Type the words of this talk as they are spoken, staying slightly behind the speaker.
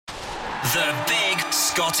The Big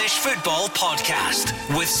Scottish Football Podcast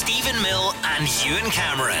with Stephen Mill and Ewan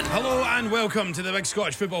Cameron. Hello and welcome to the Big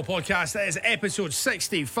Scottish Football Podcast. That is episode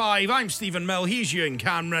 65. I'm Stephen Mill, he's Ewan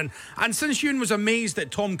Cameron. And since Ewan was amazed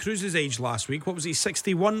at Tom Cruise's age last week, what was he,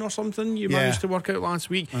 61 or something? You managed to work out last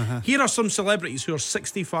week. Here are some celebrities who are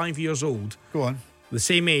 65 years old. Go on. The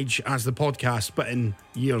same age as the podcast, but in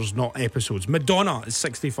years, not episodes. Madonna is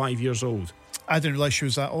 65 years old. I didn't realise she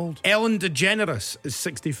was that old. Ellen DeGeneres is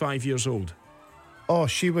 65 years old. Oh,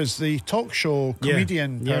 she was the talk show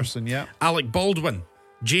comedian person, yeah. Alec Baldwin,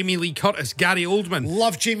 Jamie Lee Curtis, Gary Oldman.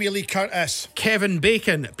 Love Jamie Lee Curtis. Kevin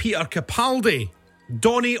Bacon, Peter Capaldi,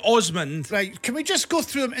 Donny Osmond. Right, can we just go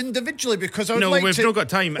through them individually? Because I would No, like we've to... not got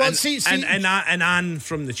time. Well, and Anne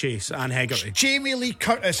from The Chase, Anne Hegarty. Jamie Lee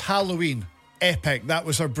Curtis, Halloween. Epic. That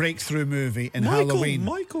was her breakthrough movie in Halloween.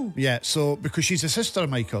 Michael. Yeah, so because she's a sister of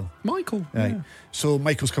Michael. Michael. Right. Yeah. So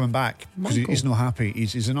Michael's coming back because Michael. he's not happy.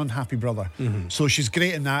 He's an unhappy brother. Mm-hmm. So she's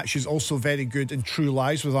great in that. She's also very good in True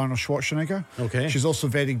Lies with Arnold Schwarzenegger. Okay. She's also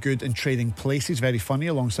very good in Trading Places, very funny,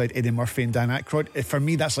 alongside Eddie Murphy and Dan Aykroyd. For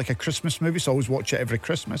me, that's like a Christmas movie, so I always watch it every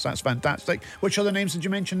Christmas. That's fantastic. Which other names did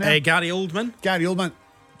you mention there? Gary Oldman. Gary Oldman.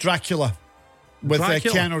 Dracula. With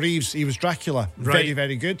Dracula. Keanu Reeves, he was Dracula. Right. Very,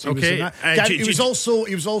 very good. He Okay. was in that. He was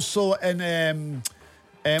also in.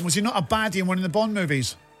 Was he not a baddie in one of the Bond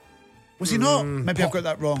movies? Was he not? Maybe I've got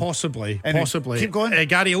that wrong. Possibly. Anyway, possibly. keep going.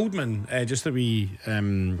 Gary Oldman. Just a wee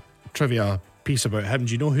trivia piece about him.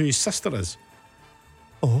 Do you know who his sister is?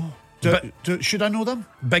 Oh, should I know them?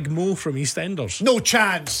 Big Mo from EastEnders. No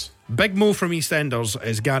chance. Big Mo from EastEnders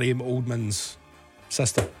is Gary Oldman's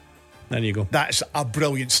sister. There you go. That's a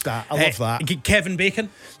brilliant stat. I love that. Kevin Bacon.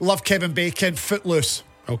 Love Kevin Bacon. Footloose.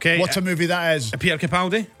 Okay. What a movie that is. Peter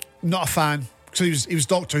Capaldi. Not a fan. So he was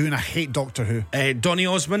Doctor Who, and I hate Doctor Who. Donny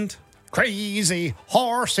Osmond. Crazy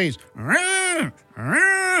horses. Probably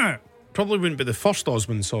wouldn't be the first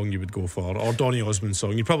Osmond song you would go for, or Donny Osmond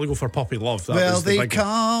song. You'd probably go for Poppy Love. That Well, was the they big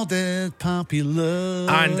called it Poppy Love.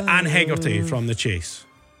 And Anne Hegarty from The Chase.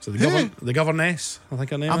 So the governess, I think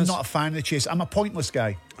her name is. I'm not a fan of The Chase. I'm a Pointless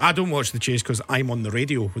guy. I don't watch The Chase because I'm on the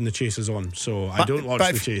radio when The Chase is on, so I don't watch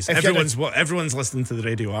The Chase. if Everyone's listening to the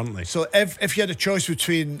radio, aren't they? So if you had a choice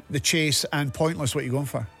between The Chase and Pointless, what are you going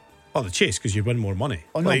for? Oh, The Chase, because you win more money.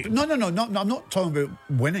 Oh, no, no, I'm not talking about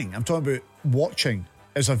winning. I'm talking about watching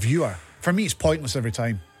as a viewer. For me, it's Pointless every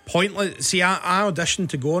time. Pointless. See, I auditioned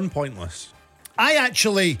to go on Pointless. I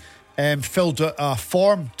actually filled out a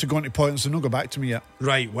form to go into Pointless and not go back to me yet.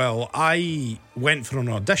 Right, well, I went for an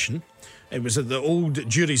audition. It was at the old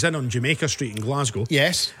Jury's Inn on Jamaica Street in Glasgow.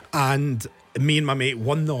 Yes. And me and my mate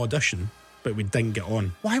won the audition, but we didn't get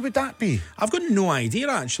on. Why would that be? I've got no idea,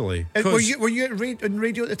 actually. Were you on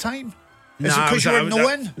radio at the time? Is Nah, it because you were no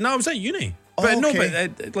in? No, I was at uni. Oh, But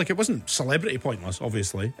okay. it wasn't celebrity Pointless,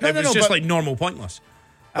 obviously. No, it was just but- like normal Pointless.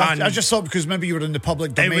 I just thought because maybe you were in the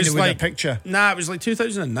public domain with a picture. Nah, it was like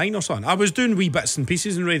 2009 or something. I was doing wee bits and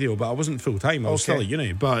pieces in radio, but I wasn't full time. I was still at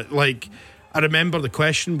uni. But I remember the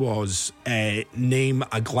question was name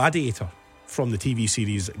a gladiator from the TV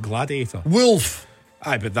series Gladiator. Wolf.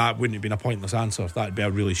 Aye, but that wouldn't have been a pointless answer. That'd be a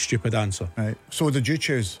really stupid answer. Right. So what did you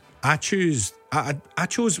choose? I chose,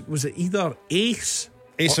 was it either Ace?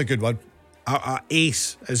 Ace a good one.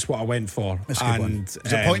 Ace is what I went for. That's a good one. Is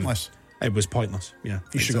it Pointless? It was Pointless, yeah.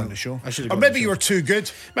 You should go on the show. I should. Or maybe you were too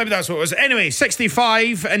good. Maybe that's what it was. Anyway,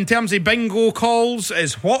 65 in terms of bingo calls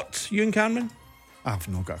is what, Ewan Cameron? I've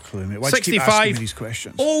not got a clue, mate. Why do you keep asking me these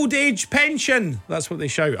questions? Old age pension. That's what they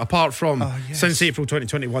shout. Apart from, yes. since April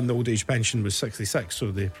 2021, the old age pension was 66,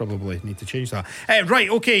 so they probably need to change that. Right,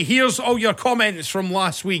 okay, here's all your comments from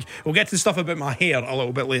last week. We'll get to stuff about my hair a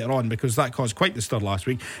little bit later on, because that caused quite the stir last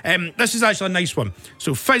week. This is actually a nice one.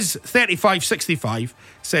 So Fizz3565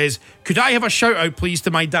 says, could I have a shout out, please,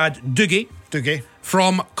 to my dad, Dougie,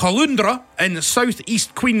 from Caloundra in South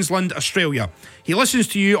East Queensland, Australia. He listens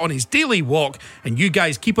to you on his daily walk, and you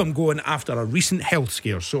guys keep him going after a recent health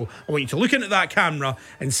scare. So I want you to look into that camera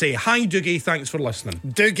and say, hi, Dougie, thanks for listening.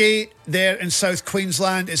 Dougie, there in South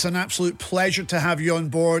Queensland, it's an absolute pleasure to have you on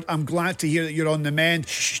board. I'm glad to hear that you're on the mend.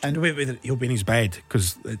 And wait, he'll be in his bed,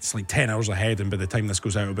 because it's like 10 hours ahead, and by the time this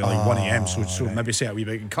goes out, it'll be like 1 a.m. So right. Maybe say it a wee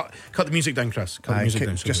bit. Cut the music down, Chris. Cut the music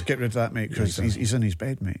down. Just get rid of that, mate, because he's in his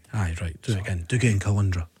bed, mate. Aye, right. Do it again. Dougie in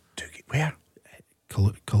Caloundra. Dougie, where?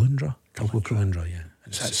 Caloundra? Caloundra, yeah.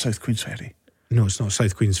 Is that South Queens Ferry? No, it's not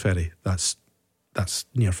South Queens Ferry. That's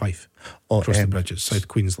near Fife. Across the bridge. It's South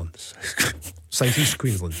Queensland. South East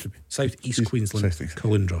Queensland. South East Queensland.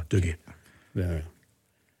 Caloundra, Dougie. Yeah.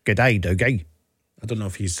 G'day, Dougie. I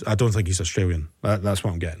don't think he's Australian. That's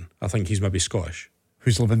what I'm getting. I think he's maybe Scottish.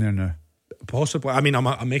 Who's living there now? Possibly. I mean,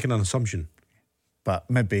 I'm making an assumption. But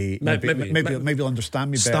maybe you'll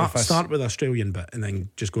understand me better. Start with Australian bit and then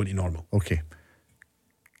just go into normal. Okay.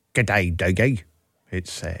 G'day, Dougie.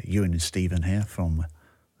 It's Ewan and Stephen here from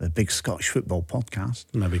the Big Scottish Football Podcast.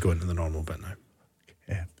 Maybe go into the normal bit now.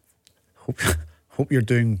 Yeah. Hope you're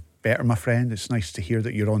doing better, my friend. It's nice to hear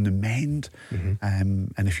that you're on the mend. Mm-hmm.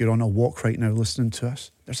 And if you're on a walk right now listening to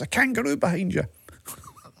us, there's a kangaroo behind you.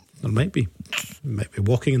 There might be. You might be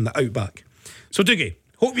walking in the outback. So, Dougie,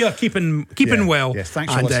 hope you're keeping well. Yes,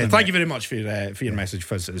 thanks for listening. Thank you very much for your message,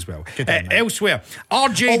 Fizz, as well. Elsewhere,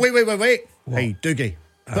 RJ... Oh, wait. What? Hey, Dougie.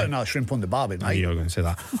 Put another shrimp on the barbie, mate. You're going to say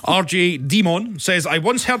that. RJ Demon says, I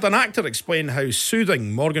once heard an actor explain how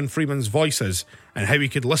soothing Morgan Freeman's voice is and how he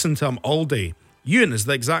could listen to him all day. Ewan is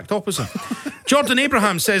the exact opposite. Jordan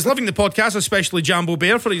Abraham says, loving the podcast, especially Jambo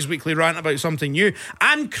Bear for his weekly rant about something new.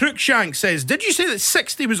 And Crookshank says, did you say that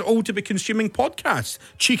 60 was old to be consuming podcasts?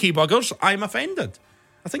 Cheeky buggers, I'm offended.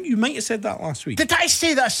 I think you might have said that last week. Did I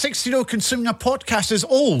say that a 60-year-old consuming a podcast is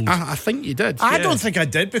old? I think you did. I don't think I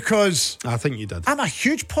did, because I think you did. I'm a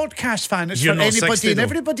huge podcast fan. It's You're for not anybody 60, and though.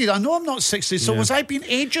 everybody. I know I'm not 60, so was I being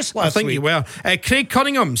ageist last week? I think you were. Craig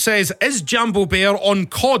Cunningham says, is Jambo Bear on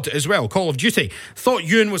COD as well, Call of Duty? Thought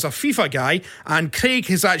Ewan was a FIFA guy, and Craig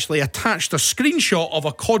has actually attached a screenshot of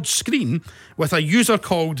a COD screen with a user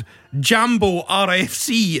called Jambo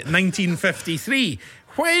RFC 1953.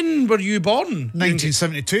 When were you born?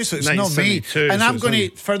 1972, so it's not me. And I'm going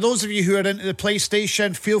to, for those of you who are into the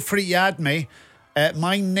PlayStation, feel free to add me.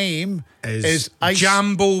 My name is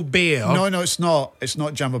Jambo Bear. No, it's not. It's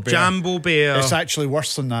not Jambo Bear. Jambo Bear. It's actually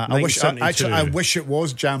worse than that. I wish it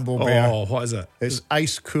was Jambo Bear. Oh, what is it? It's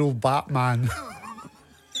Ice Cool Batman.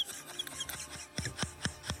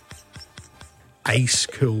 Ice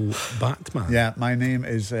Cool Batman. Yeah, my name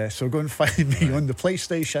is, so go and find me on the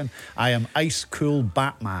PlayStation. I am Ice Cool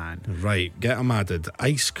Batman. Right, get him added.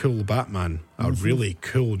 Ice Cool Batman. A really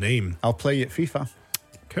cool name. I'll play you at FIFA.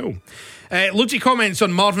 Cool. Loads of comments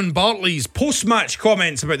on Marvin Bartley's post-match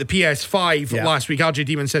comments about the PS5 last week. RJ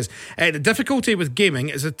Demon says, the difficulty with gaming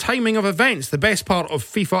is the timing of events. The best part of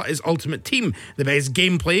FIFA is Ultimate Team. The best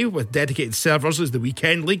gameplay with dedicated servers is the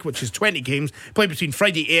Weekend League, which is 20 games played between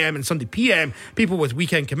Friday AM and Sunday PM. People with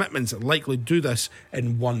weekend commitments likely do this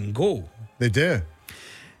in one go. They do.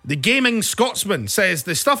 The Gaming Scotsman says,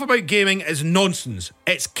 the stuff about gaming is nonsense.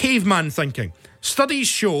 It's caveman thinking. Studies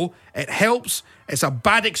show it helps. It's a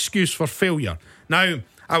bad excuse for failure. Now,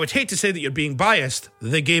 I would hate to say that you're being biased,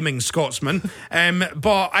 the Gaming Scotsman,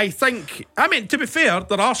 but I think, to be fair,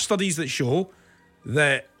 there are studies that show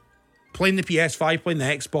that playing the PS5, playing the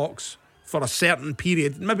Xbox for a certain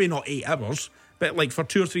period, maybe not 8 hours, but like for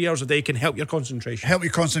 2 or 3 hours a day, can help your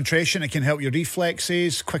concentration. It can help your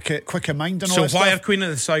reflexes, quicker mind and all that stuff. So why are Queen of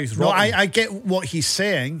the South wrong? No, I get what he's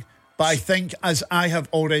saying, but I think, as I have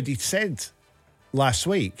already said last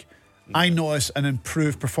week, I noticed an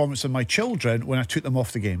improved performance in my children when I took them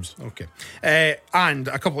off the games. Okay. And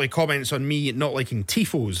a couple of comments on me not liking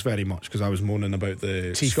tifos very much, because I was moaning about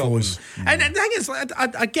the tifos. And the thing is,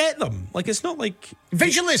 I get them. Like, it's not like...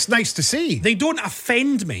 Visually, it's nice to see. They don't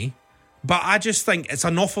offend me, but I just think it's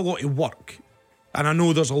an awful lot of work. And I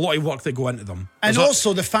know there's a lot of work that go into them. And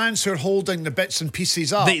also the fans who are holding the bits and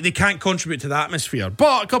pieces up. They can't contribute to the atmosphere.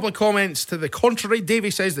 But a couple of comments to the contrary.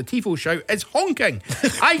 Davey says the tifo shout is honking.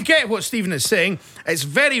 I get what Stephen is saying. It's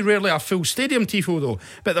very rarely a full stadium tifo though.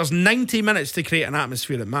 But there's 90 minutes to create an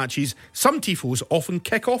atmosphere at matches. Some tifos often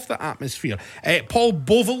kick off the atmosphere. Paul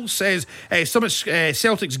Bovell says some of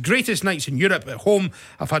Celtic's greatest nights in Europe at home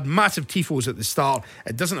have had massive tifos at the start.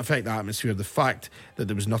 It doesn't affect the atmosphere. The fact that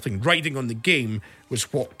there was nothing riding on the game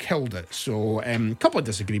was what killed it. So a couple of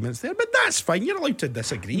disagreements there, but that's fine. You're allowed to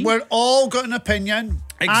disagree. We're all got an opinion.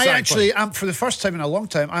 Exactly. I'm for the first time in a long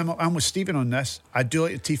time, I'm with Stephen on this. I do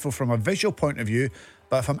like the tifo from a visual point of view,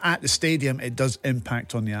 but if I'm at the stadium, it does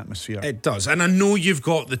impact on the atmosphere. It does. And I know you've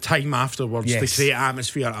got the time afterwards Yes. to create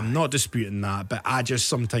atmosphere. I'm not disputing that, but I just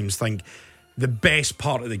sometimes think the best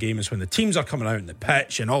part of the game is when the teams are coming out on the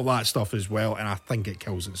pitch and all that stuff as well, and I think it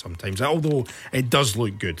kills it sometimes, although it does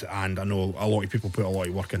look good, and I know a lot of people put a lot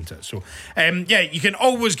of work into it. So you can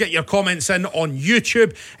always get your comments in on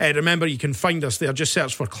YouTube. Remember, you can find us there. Just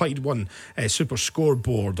search for Clyde One Super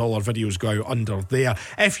Scoreboard. All our videos go out under there.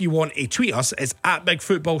 If you want to tweet us, it's at Big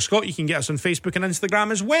Football Scott. You can get us on Facebook and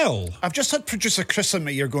Instagram as well. I've just had producer Chris in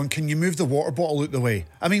my ear going, can you move the water bottle out the way?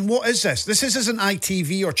 I mean, what is this? This isn't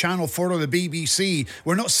ITV or Channel 4 or the BBC.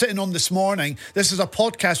 We're not sitting on This Morning. This is a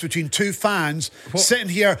podcast between two fans sitting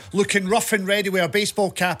here looking rough and ready with a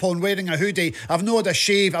baseball cap on, wearing a hoodie. I've no had a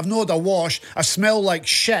shave. I've no had a wash. I smell like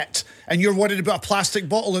shit. And you're worried about a plastic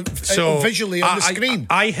bottle visually on the screen.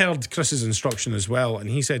 I heard Chris's instruction as well, and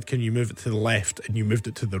he said, can you move it to the left? And you moved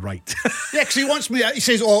it to the right. Yeah, because he wants me, he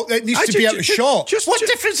says, it needs to be out of shot. What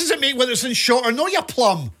difference does it make whether it's in shot or no, you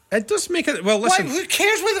plum? It does make it. Well, listen. Who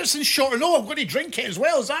cares whether it's in shot or no? I'm going to drink it as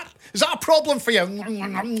well. Is that a problem for you?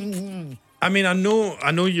 I mean, I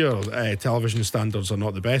know your television standards are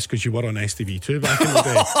not the best because you were on STV2 back in the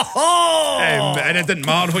day. And it didn't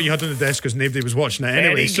matter what you had on the desk because nobody was watching it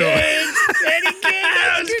anyway. Very good.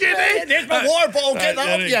 That was good. There's my water bottle. Get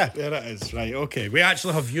that up, yeah. There it is. Right, okay. We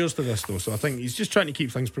actually have viewers to this, though, so I think he's just trying to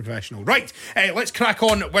keep things professional. Right, let's crack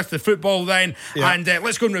on with the football then. Yeah. And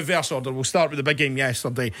let's go in reverse order. We'll start with the big game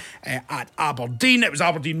yesterday at Aberdeen. It was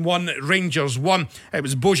Aberdeen 1, Rangers 1. It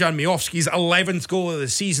was Bojan Miovski's 11th goal of the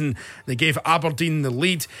season. They gave Aberdeen the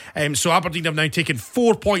lead. So Aberdeen have now taken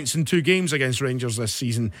 4 points in 2 games against Rangers this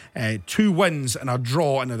season. 2 wins and a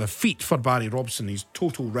draw and a defeat for Barry Robson. His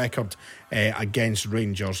total record against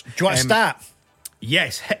Rangers. Do you want a stat?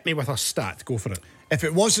 Yes, hit me with a stat. Go for it. If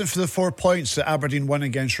it wasn't for the 4 points that Aberdeen won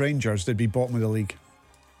against Rangers, they'd be bottom of the league.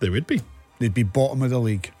 They would be. They'd be bottom of the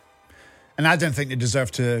league. And I didn't think they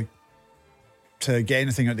deserved to get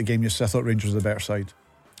anything out of the game yesterday. I thought Rangers were the better side.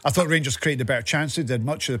 I thought Rangers created a better chance. They did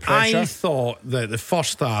much of the pressure. I thought that the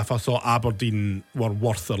first half, I thought Aberdeen were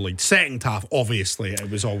worth their lead. Second half, obviously, it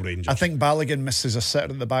was all Rangers. I think Balogun misses a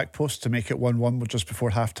sitter at the back post to make it 1-1 just before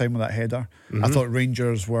half-time with that header. I thought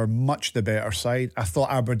Rangers were much the better side. I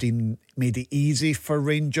thought Aberdeen made it easy for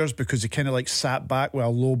Rangers because they kind of sat back with a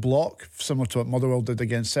low block, similar to what Motherwell did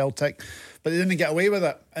against Celtic. But they didn't get away with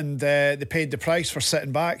it, and they paid the price for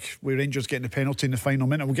sitting back, with Rangers getting the penalty in the final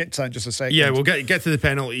minute. We'll get to that in just a second. Yeah, we'll get to the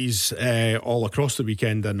penalties all across the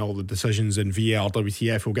weekend and all the decisions in VAR,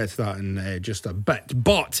 WTF. We'll get to that in just a bit.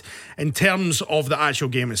 But in terms of the actual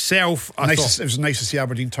game itself, it was nice to see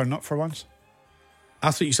Aberdeen turn up for once. I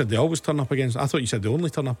thought you said they always turn up against. I thought you said they only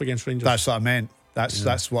turn up against Rangers. That's what I meant.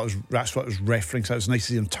 That's what was referring to. It was nice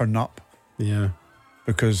to see them turn up. Yeah.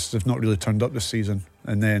 Because they've not really turned up this season.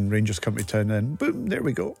 And then Rangers come to town and boom, there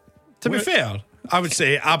we go. To be fair, I would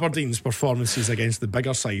say Aberdeen's performances against the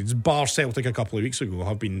bigger sides, bar Celtic a couple of weeks ago,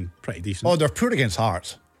 have been pretty decent. Oh, they're poor against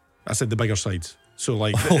Hearts. I said the bigger sides. So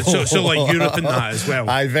like Europe and that as well.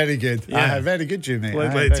 Aye, very good. Yeah. Very good, you mate.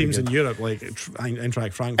 Like teams in Europe, like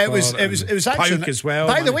Eintracht Frankfurt. It was actually Pauk as well.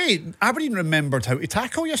 By the way, Aberdeen remembered how to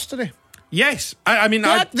tackle yesterday. Yes, I mean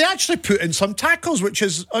they actually put in some tackles, which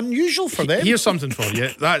is unusual for them. Here's something for you.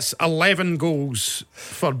 That's 11 goals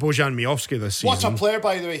for Bojan Miovski this season. What a player,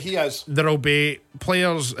 by the way, he is. There'll be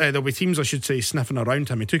players, there'll be teams, I should say, sniffing around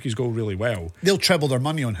him. He took his goal really well. They'll treble their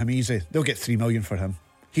money on him easy. They'll get 3 million for him.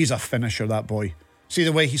 He's a finisher, that boy. See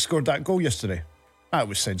the way he scored that goal yesterday? That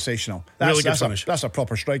was sensational. Really good finish. That's a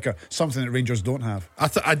proper striker. Something that Rangers don't have.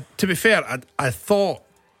 To be fair, I thought.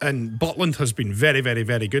 And Butland has been very, very,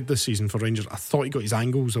 very good this season for Rangers. I thought he got his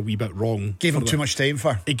angles a wee bit wrong. Gave him too much time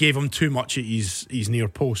for. He gave him too much at his near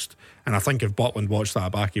post. And I think if Butland watched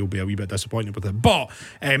that back, he'll be a wee bit disappointed with it. But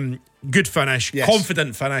good finish, yes.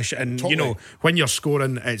 Confident finish. And, totally. When you're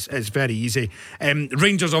scoring, it's very easy.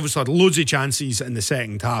 Rangers obviously had loads of chances in the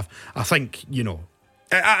second half. I think,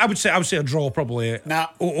 I would say a draw probably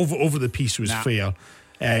over the piece was fair.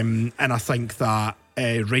 And I think that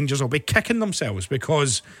Rangers will be kicking themselves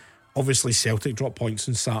because obviously Celtic dropped points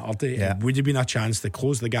on Saturday. Yeah. It would have been a chance to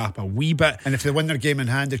close the gap a wee bit. And if they win their game in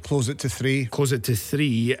hand, they'd close it to 3.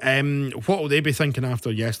 What will they be thinking after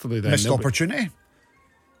yesterday then?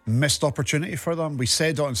 Missed opportunity for them. We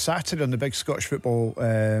said on Saturday on the big Saturday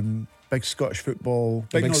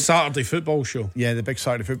football show. Yeah, the big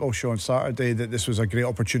Saturday football show on Saturday, that this was a great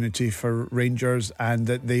opportunity for Rangers and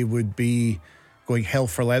that they would be going hell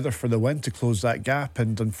for leather for the win to close that gap.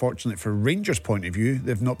 And unfortunately for Rangers' point of view,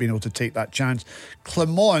 they've not been able to take that chance.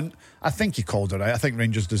 Clement, I think he called it right. I think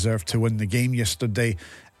Rangers deserved to win the game yesterday.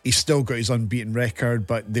 He's still got his unbeaten record,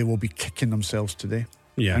 but they will be kicking themselves today.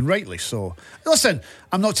 Yeah. And rightly so. Listen,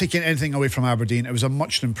 I'm not taking anything away from Aberdeen. It was a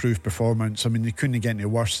much improved performance. I mean, they couldn't get any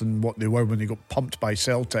worse than what they were when they got pumped by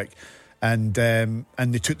Celtic. And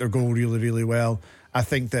they took their goal really, really well. I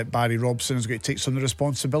think that Barry Robson is going to take some of the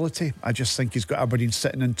responsibility. I just think he's got Aberdeen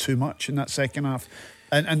sitting in too much in that second half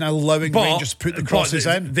and allowing Rangers to put the crosses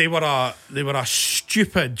in. They were a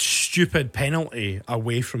stupid penalty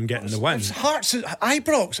away from getting the win. It's Hearts,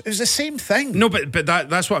 Ibrox. It was the same thing. No, but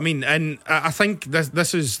that's what I mean. And I think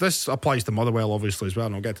this applies to Motherwell obviously as well.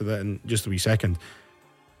 And I'll get to that in just a wee second.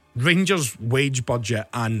 Rangers' wage budget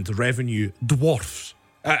and revenue dwarfs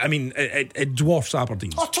I mean, it dwarfs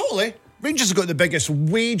Aberdeen. Oh, totally. Rangers have got the biggest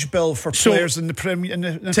wage bill for players in the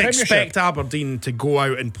Premiership. To expect Aberdeen to go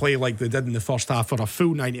out and play like they did in the first half for a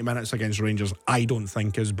full 90 minutes against Rangers, I don't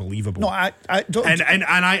think is believable. No, I don't. And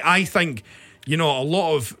I think, a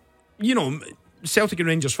lot of, Celtic and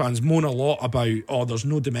Rangers fans moan a lot about, there's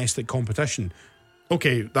no domestic competition.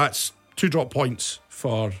 Okay, that's 2 drop points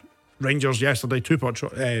for Rangers yesterday,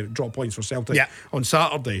 2 drop points for Celtic on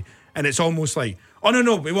Saturday. And it's almost like,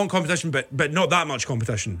 no, we want competition, but not that much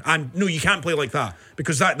competition. And no, you can't play like that,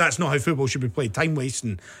 because that's not how football should be played. Time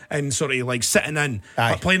wasting and sort of like sitting in,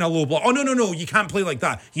 playing a low block. No, you can't play like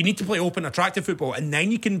that. You need to play open, attractive football, and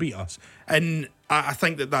then you can beat us. And I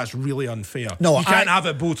think that's really unfair. No, you can't have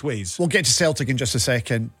it both ways. We'll get to Celtic in just a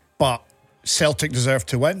second, but Celtic deserve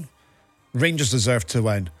to win. Rangers deserve to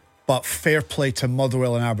win. But fair play to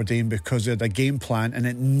Motherwell and Aberdeen, because they had a game plan and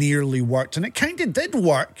it nearly worked. And it kind of did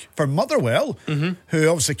work for Motherwell, who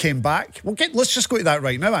obviously came back. Let's just go to that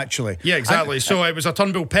right now, actually. Yeah, exactly. So it was a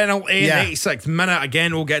Turnbull penalty in the 86th minute.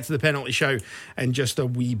 Again, we'll get to the penalty shout in just a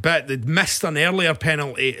wee bit. They'd missed an earlier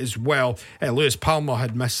penalty as well. Lewis Palmer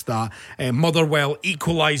had missed that. Motherwell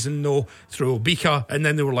equalising, though, through Obika. And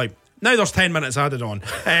then they were like, now there's 10 minutes added on.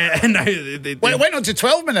 And now it went on to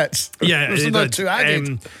 12 minutes. Yeah, there's another 2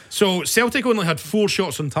 added. So Celtic only had 4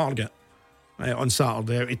 shots on target on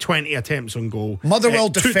Saturday, 20 attempts on goal. Motherwell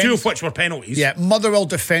two of which were penalties. Yeah, Motherwell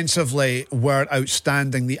defensively were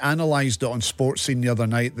outstanding. They analysed it on Sports Scene the other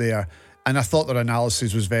night there, and I thought their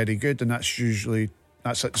analysis was very good. And that's usually.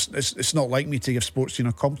 It's not like me to give Sports Scene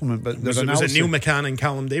a compliment, but was it Neil McCann and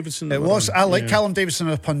Callum Davidson? It was. I like Callum Davidson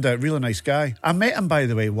as a pundit. Really nice guy. I met him, by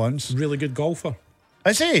the way, once. Really good golfer.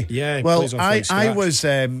 Is he? Yeah. Well, I was.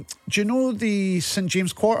 Do you know the St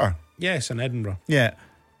James Quarter? Yes, in Edinburgh. Yeah.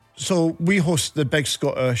 So we host the big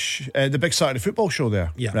the big Saturday football show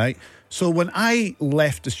there. Yeah. Right. So when I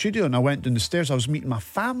left the studio and I went down the stairs, I was meeting my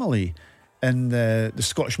family in the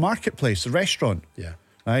Scottish Marketplace, the restaurant. Yeah.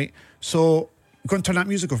 Right. So. Go and turn that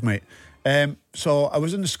music off, mate. So I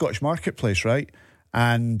was in the Scottish Marketplace, right?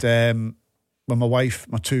 And with my wife,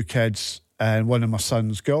 my 2 kids, and one of my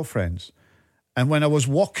son's girlfriends. And when I was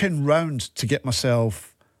walking round to get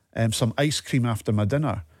myself some ice cream after my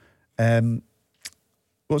dinner,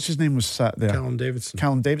 what's his name was sat there? Callum Davidson.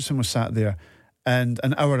 Callum Davidson was sat there. And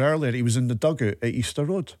an hour earlier, he was in the dugout at Easter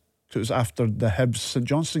Road. So it was after the Hibs St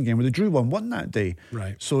Johnstone game where they drew 1-1 that day.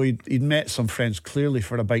 Right. So he'd met some friends clearly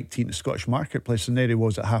for a bite to eat in the Scottish Marketplace, and there he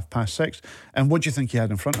was at 6:30. And what do you think he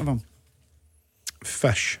had in front of him?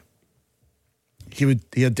 Fish. He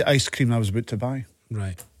had the ice cream I was about to buy.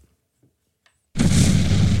 Right.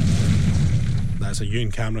 That's a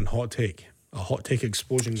Ewan Cameron hot take. A hot take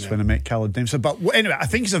explosion there. When I met Callum Davidson. But anyway, I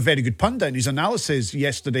think he's a very good pundit, and his analysis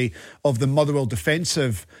yesterday of the Motherwell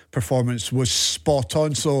defensive performance was spot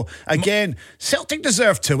on. So again, Celtic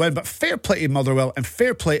deserved to win, but fair play to Motherwell and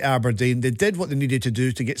fair play to Aberdeen. They did what they needed to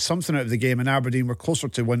do to get something out of the game, and Aberdeen were closer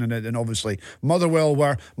to winning it than obviously Motherwell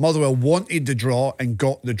were. Motherwell wanted the draw and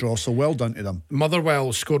got the draw, so well done to them.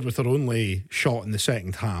 Motherwell scored with their only shot in the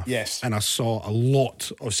second half. Yes. And I saw a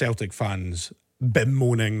lot of Celtic fans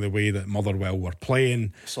bemoaning the way that Motherwell were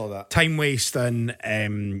playing. Saw that. Time wasting,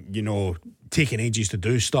 taking ages to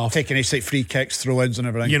do stuff. Taking ace like free kicks, throw-ins and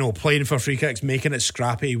everything. Playing for free kicks, making it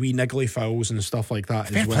scrappy, wee niggly fouls and stuff like that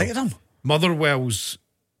Fair as well. play to them. Motherwell's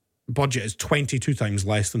budget is 22 times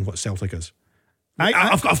less than what Celtic is.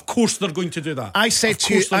 Of course they're going to do that. I said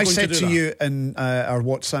to you in our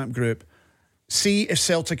WhatsApp group, see if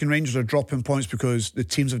Celtic and Rangers are dropping points because the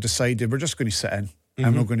teams have decided we're just going to sit in.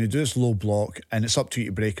 And we're going to do this low block and it's up to you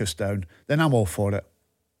to break us down, then I'm all for it.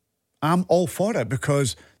 I'm all for it,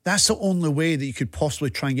 because that's the only way that you could possibly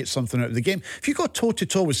try and get something out of the game. If you go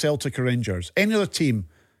toe-to-toe with Celtic or Rangers, any other team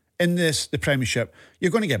in the Premiership, you're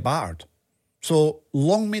going to get battered. So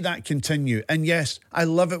long may that continue. And yes, I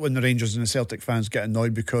love it when the Rangers and the Celtic fans get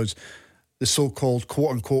annoyed because the so-called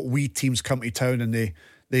quote-unquote wee teams come to town and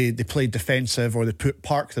they play defensive or they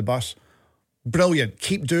park the bus. Brilliant.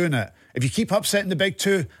 Keep doing it. If you keep upsetting the big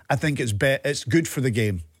two, I think it's good for the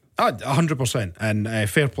game. 100%. And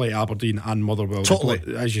fair play to Aberdeen and Motherwell. Totally.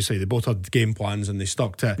 As you say, they both had game plans and they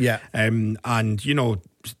stuck to it. Yeah. And,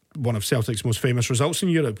 one of Celtic's most famous results in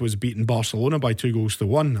Europe was beating Barcelona by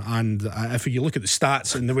 2-1. And if you look at the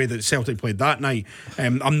stats and the way that Celtic played that night,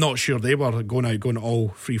 I'm not sure they were going all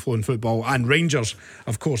free-flowing football. And Rangers,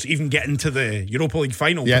 of course, even getting to the Europa League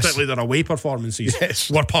final, particularly their away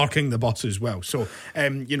performances, were parking the bus as well. So,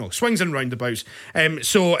 swings and roundabouts.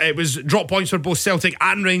 So it was drop points for both Celtic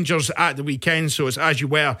and Rangers at the weekend. So it's as you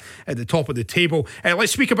were at the top of the table.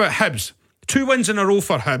 Let's speak about Hibs. 2 wins in a row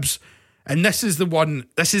for Hibs. And this is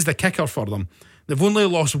the kicker for them. They've only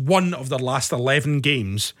lost one of their last 11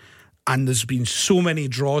 games, and there's been so many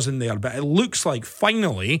draws in there. But it looks like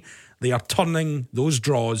finally they are turning those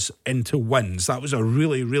draws into wins. That was a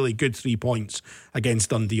really, really good 3 points against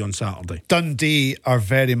Dundee on Saturday. Dundee are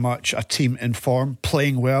very much a team in form,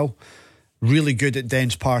 playing well, really good at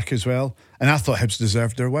Dens Park as well. And I thought Hibs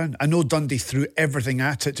deserved their win. I know Dundee threw everything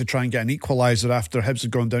at it to try and get an equaliser after Hibs had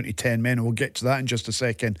gone down to 10 men, and we'll get to that in just a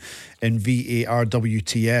second in VAR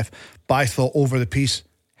WTF. But I thought over the piece,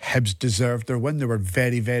 Hibs deserved their win. They were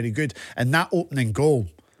very, very good. And that opening goal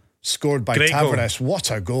scored by Tavares, what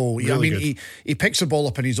a goal. Really he picks the ball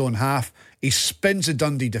up in his own half, he spins the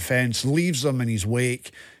Dundee defence, leaves them in his wake.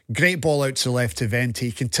 Great ball out to the left to Venti.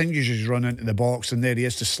 He continues his run into the box, and there he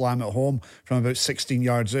is to slam it home from about 16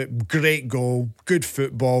 yards out. Great goal, good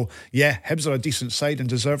football. Yeah, Hibs are a decent side and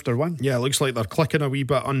deserved their win. Yeah, it looks like they're clicking a wee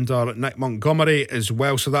bit under Nick Montgomery as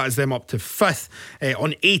well, so that is them up to 5th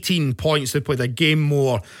on 18 points. They played a game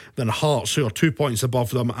more than Hearts, who are 2 points above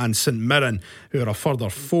them, and St Mirren, who are a further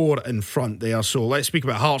 4 in front there. So let's speak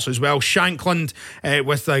about Hearts as well. Shankland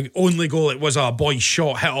with the only goal. It was a boy's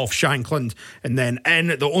shot hit off Shankland and then in.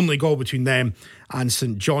 The only goal between them and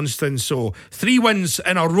St Johnstone. So 3 wins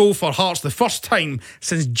in a row for Hearts, the first time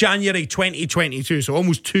since January 2022, so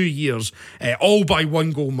almost 2 years, all by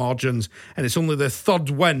 1 goal margins, and it's only the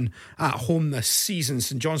 3rd win at home this season.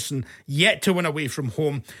 St Johnstone yet to win away from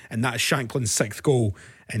home, and that's Shankland's 6th goal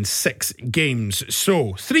in 6 games.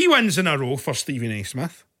 So 3 wins in a row for Stephen A.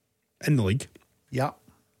 Smith in the league. Yeah.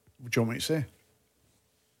 What do you want me to say?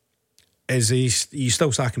 Is he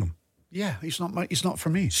still sacking him? Yeah, he's not for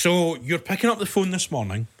me. So you're picking up the phone this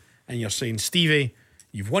morning and you're saying, Stevie,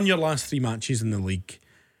 you've won your last 3 matches in the league.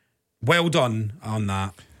 Well done on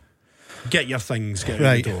that. Get your things, get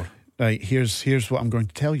out the door. Right, here's what I'm going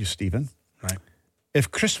to tell you, Stephen. Right.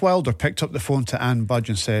 If Chris Wilder picked up the phone to Anne Budge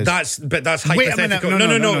and says... That's hypothetical. Wait a minute.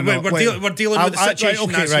 No. We're dealing with the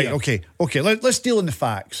situation. Okay. Let's deal in the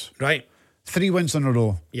facts. Right. 3 wins in a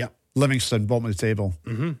row. Yeah. Livingston, bottom of the table.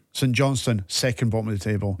 Mm-hmm. St Johnstone, second bottom of the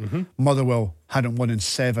table. Mm-hmm. Motherwell hadn't won in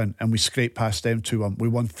 7, and we scraped past them 2-1. We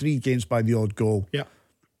won 3 games by the odd goal. Yeah.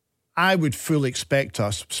 I would fully expect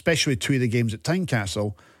us, especially 2 of the games at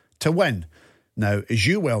Tynecastle, to win. Now, as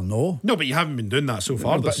you well know... No, but you haven't been doing that so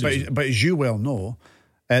far this season. But as you well know,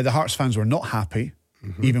 the Hearts fans were not happy,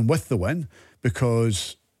 even with the win,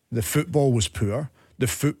 because the football was poor, the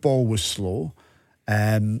football was slow.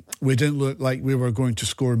 We didn't look like we were going to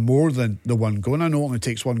score more than the 1 goal. And I know it only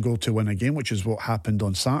takes 1 goal to win a game, which is what happened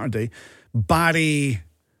on Saturday. Barry,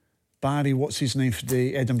 what's his name for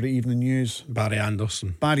the Edinburgh Evening News? Barry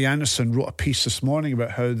Anderson wrote a piece this morning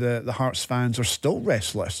about how the Hearts fans are still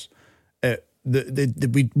restless.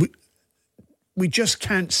 We just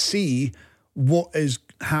can't see what is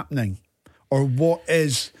happening or what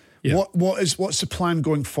is... Yeah. What's the plan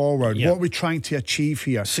going forward? Yeah. What are we trying to achieve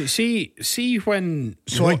here? See when...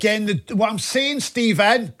 So again, what I'm saying,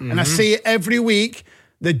 Stephen, and I say it every week,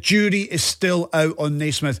 the jury is still out on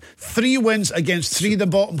Naismith. 3 wins against 3 of the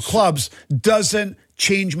bottom clubs doesn't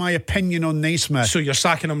change my opinion on Naismith. So you're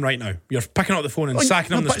sacking him right now. You're picking up the phone and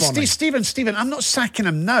sacking him this morning. Stephen, I'm not sacking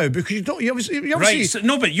him now because you don't. You obviously right. So,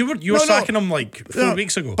 no, but you were sacking him like 4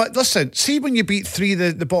 weeks ago. But listen, see when you beat 3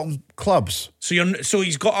 of the bottom clubs. So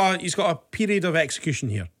he's got a period of execution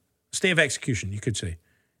here, stay of execution, you could say.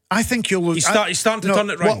 I think you'll lose. He's starting to turn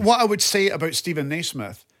it right. What I would say about Stephen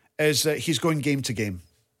Naismith is that he's going game to game.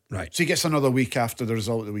 Right. So he gets another week after the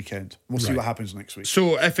result of the weekend. We'll see what happens next week.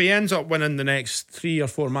 So if he ends up winning the next 3 or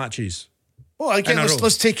 4 matches... Well, again,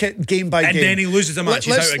 let's take it game by game. And then he loses the match,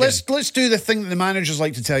 he's out again. Let's do the thing that the managers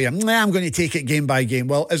like to tell you. I'm going to take it game by game.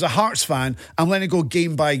 Well, as a Hearts fan, I'm letting it go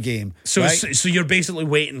game by game. So you're basically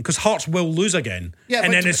waiting, because Hearts will lose again. Yeah,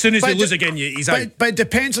 and then as soon as they lose again, he's out. But it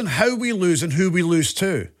depends on how we lose and who we lose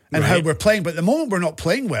to. And how we're playing. But at the moment we're not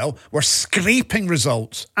playing well. We're scraping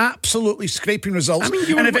results. Absolutely scraping results. I mean,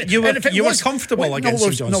 you were comfortable against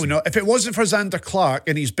St Johnstone. No. If it wasn't for Xander Clark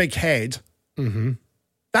and his big head,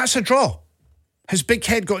 that's a draw. His big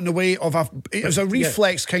head got in the way of it was a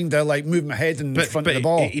reflex kind of like moving my head in front of the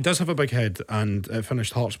ball. He does have a big head, and it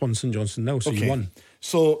finished Hearts 1, St Johnstone 0, so you won.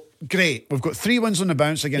 So great, we've got 3 wins on the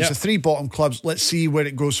bounce against the 3 bottom clubs. Let's see where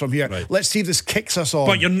it goes from here. Let's see if this kicks us on.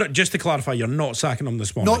 But you're not, just to clarify, you're not sacking him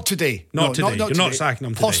this morning. Not today. Not today. You're not sacking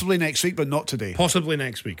him today. Possibly next week, but not today. Possibly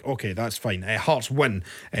next week. Okay, that's fine. Hearts win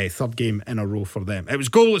 3rd game in a row for them. It was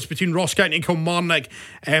goalless between Ross County and Kilmarnock.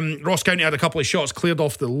 Ross County had a couple of shots cleared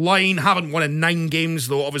off the line. Haven't won in 9 games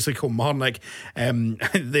though. Obviously Kilmarnock,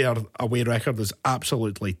 their away record is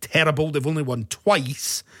absolutely terrible. They've only won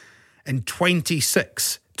twice in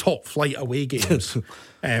 26 top flight away games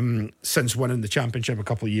since winning the championship a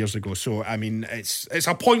couple of years ago. So I mean, it's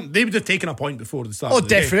a point. They would have taken a point before the start. Oh, of the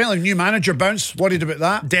definitely. game. New manager bounce. Worried about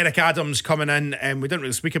that. Derek Adams coming in, and we didn't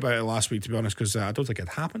really speak about it last week, to be honest, because I don't think it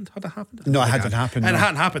happened. Had it happened? No, it hadn't happened. And it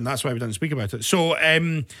hadn't happened. That's why we didn't speak about it. So,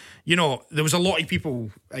 you know, there was a lot of people,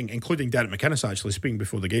 including Derek McInnes, actually speaking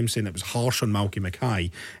before the game, saying it was harsh on Malky Mackay.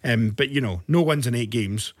 But you know, no wins in 8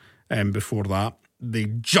 games before that. They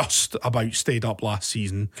just about stayed up last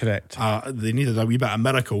season. Correct. They needed a wee bit of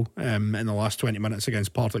miracle in the last 20 minutes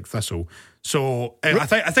against Partick Thistle. So I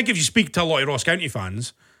think if you speak to a lot of Ross County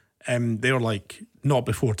fans, they're like, not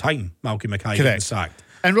before time, Malky Mackay getting sacked.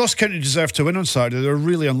 And Ross County deserved to win on Saturday. They were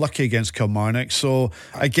really unlucky against Kilmarnock. So,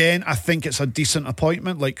 again, I think it's a decent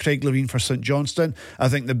appointment, like Craig Levine for St Johnstone. I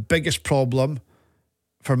think the biggest problem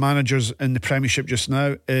for managers in the Premiership just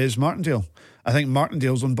now is Martindale. I think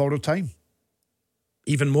Martindale's on borrowed time.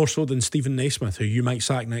 Even more so than Stephen Naismith, who you might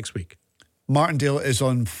sack next week. Martindale is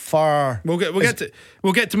on far. We'll get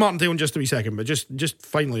to Martindale in just a wee second, but just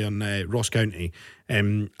finally on Ross County,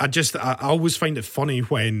 I always find it funny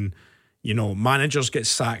when, you know, managers get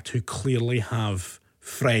sacked who clearly have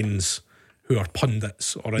friends who are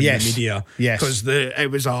pundits or in the media. Yes. Because it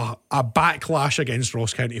was a backlash against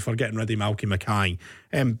Ross County for getting rid of Malky Mackay.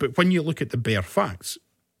 But when you look at the bare facts,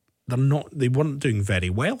 they weren't doing very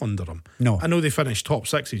well under him. No. I know they finished top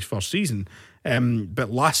 6 his first season,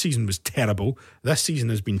 but last season was terrible. This season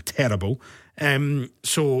has been terrible.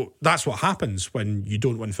 So that's what happens when you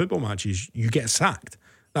don't win football matches. You get sacked.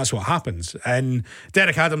 That's what happens. And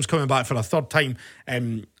Derek Adams coming back for a third time.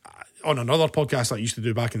 On another podcast that I used to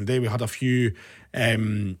do back in the day, we had a few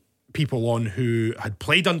people on who had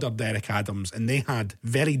played under Derek Adams, and they had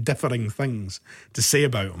very differing things to say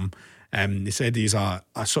about him. They said he's a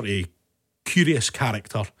sort of curious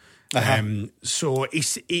character. So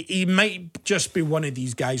he might just be one of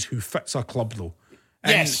these guys who fits a club, though.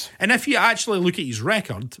 And if you actually look at his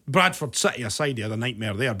record, Bradford City aside, he had a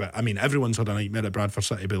nightmare there, but I mean, everyone's had a nightmare at Bradford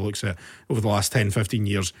City, but it looks at over the last 10, 15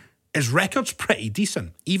 years. His record's pretty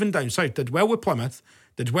decent, even down south. Did well with Plymouth,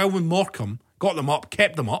 did well with Morecambe, got them up,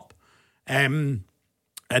 kept them up. And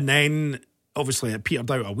then, obviously, it petered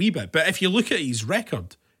out a wee bit. But if you look at his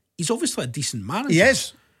record, he's obviously a decent manager. He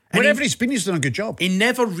is. Wherever he's been, he's done a good job. He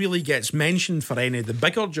never really gets mentioned for any of the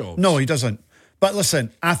bigger jobs. No, he doesn't. But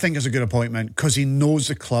listen, I think it's a good appointment because he knows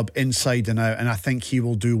the club inside and out, and I think he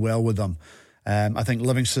will do well with them. I think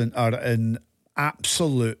Livingston are in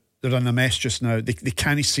they're in a mess just now. They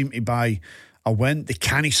can't seem to buy a win. They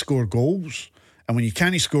can't score goals. And when you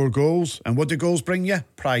can't score goals, and what do goals bring you?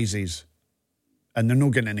 Prizes. And they're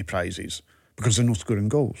not getting any prizes because they're not scoring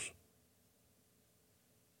goals.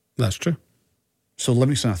 That's true. So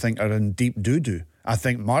Livingston, I think, are in deep doo-doo. I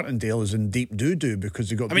think Martindale is in deep doo-doo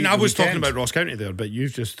because they got. I mean, I was talking about Ross County there, but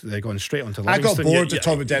you've just gone straight onto Livingston. I got bored to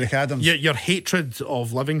talk about Derek Adams. Your hatred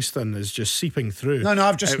of Livingston is just seeping through. No,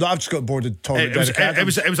 I've just got bored to talk about Derek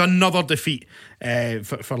Adams. It was another defeat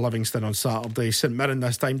for Livingston on Saturday. St Mirren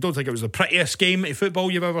this time. Don't think it was the prettiest game of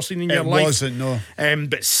football you've ever seen in your life. It wasn't, no.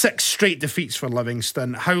 But 6 straight defeats for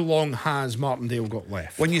Livingston. How long has Martindale got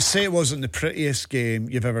left? When you say it wasn't the prettiest game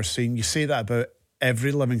you've ever seen, you say that about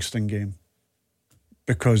every Livingston game.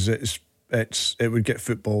 Because it would get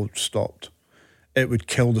football stopped. It would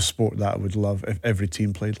kill the sport that I would love if every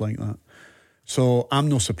team played like that. So I'm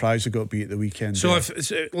no surprised they got beat at the weekend. So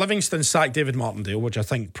if Livingston sack David Martindale, which I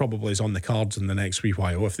think probably is on the cards in the next wee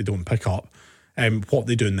while, if they don't pick up, what are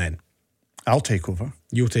they doing then? I'll take over.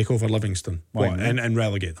 You'll take over Livingston. And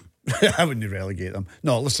relegate them? I wouldn't relegate them.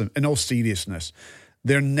 No, listen, in all seriousness,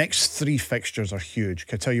 their next 3 fixtures are huge.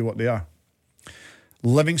 Can I tell you what they are?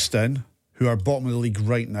 Livingston, who are bottom of the league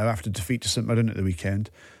right now after defeat to St Mirren at the weekend.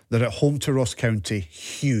 They're at home to Ross County,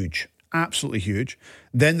 huge, absolutely huge.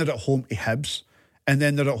 Then they're at home to Hibs, and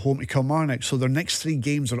then they're at home to Kilmarnock. So their next 3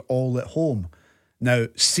 games are all at home. Now,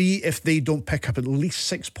 see if they don't pick up at least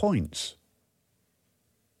 6 points.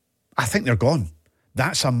 I think they're gone.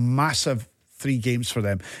 That's a massive 3 games for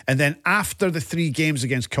them. And then after the 3 games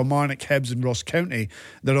against Kilmarnock, Hibs and Ross County,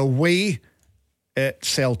 they're away at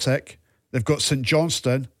Celtic. They've got St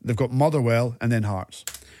Johnstone, they've got Motherwell, and then Hearts.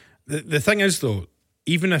 The thing is, though,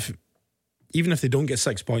 even if they don't get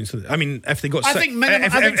 6 points, I mean, if they got, I think minimum.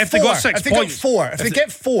 If they got 6 points, if they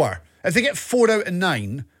get 4 out of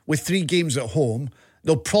 9 with 3 games at home,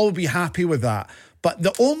 they'll probably be happy with that. But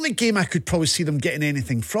the only game I could probably see them getting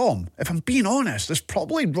anything from, if I'm being honest, is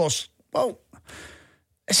probably Ross. Well,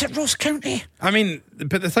 is it Ross County? I mean,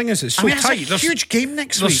 but the thing is, it's so tight. It's a huge game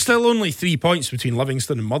next week. There's still only 3 points between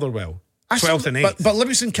Livingston and Motherwell. 12th and 8th. But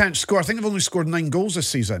Livingston can't score. I think they've only scored 9 goals this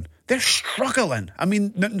season. They're struggling. I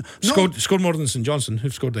mean, Scored more than St Johnstone,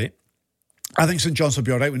 who've scored 8. I think St John's will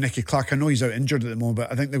be all right with Nicky Clark. I know he's out injured at the moment,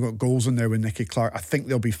 but I think they've got goals in there with Nicky Clark. I think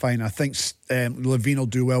they'll be fine. I think Levine will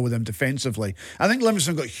do well with them defensively. I think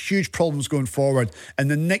Livingston got huge problems going forward,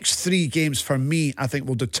 and the next 3 games for me, I think,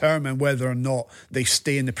 will determine whether or not they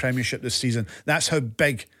stay in the Premiership this season. That's how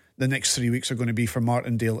big the next 3 weeks are going to be for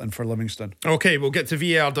Martindale and for Livingston. Okay, we'll get to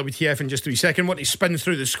VAR WTF in just a wee second. Want to spin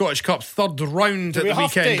through the Scottish Cup third round at the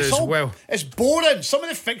weekend as well. It's boring. Some of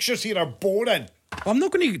the fixtures here are boring. I'm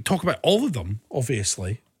not going to talk about all of them,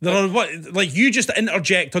 obviously. There are like you just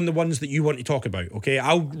interject on the ones that you want to talk about, okay?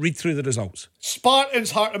 I'll read through the results.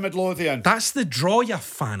 Spartans, Heart of Midlothian. That's the draw, you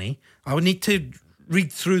fanny. I would need to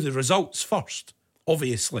read through the results first,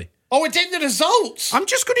 obviously. Oh, we did the results? I'm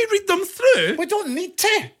just going to read them through. We don't need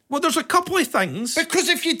to. Well, there's a couple of things. Because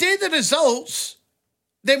if you did the results,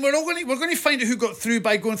 then we're going to find out who got through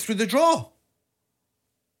by going through the draw.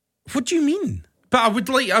 What do you mean? But I would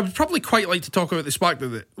probably quite like to talk about the fact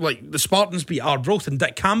that the Spartans beat Arbroath and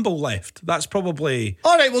Dick Campbell left. That's probably...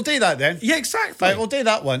 All right, we'll do that then. Yeah, exactly. Right, we'll do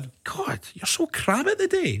that one. God, you're so crab at the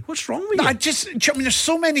day. What's wrong with you? I mean, there's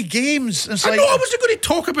so many games. I know I wasn't going to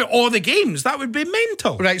talk about all the games. That would be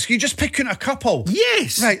mental. Right, so you just picking a couple.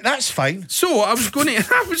 Yes. Right, that's fine. So I was going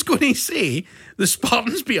to say the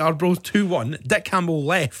Spartans beat Arbroath 2-1. Dick Campbell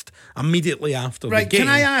left immediately after the game. Right, can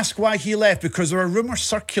I ask why he left? Because there are rumours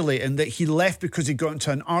circulating that he left because he got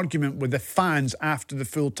into an argument with the fans after the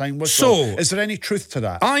full-time whistle. So, is there any truth to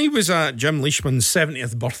that? I was at Jim Leishman's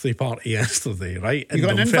 70th birthday party yesterday, right? You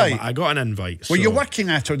got an invite? I got an invite. Were you working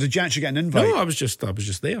at it, or did you actually get an invite? No, I was just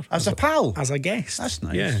there. As a pal? As a guest. That's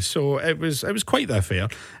nice. Yeah, so it was quite the affair.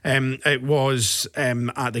 It was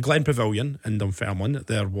at the Glen Pavilion in Dunfermline.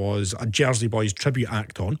 There was a Jersey Boys tribute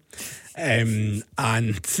act on. And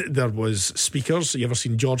there was speakers. You ever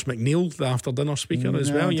seen George McNeil, the after dinner speaker,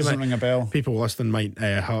 as well? Doesn't ring a bell. People listening might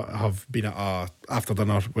have been at a after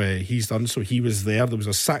dinner where he's done. So he was there. There was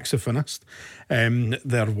a saxophonist.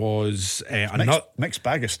 There was mixed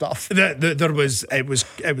bag of stuff. There was it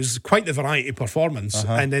was quite the variety performance,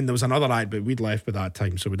 and then there was another act, but we'd left by that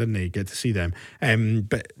time, so we didn't get to see them.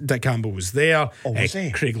 But Dick Campbell was there. Oh, was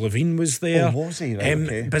he? Craig Levine was there. Oh, was he? Right,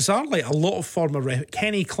 okay. Bizarrely, a lot of former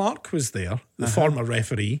Kenny Clark was there, the former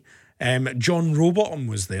referee. John Rowbottom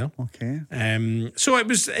was there. Okay. So it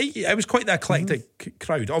was quite the eclectic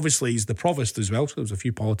crowd. Obviously, he's the provost as well, so there was a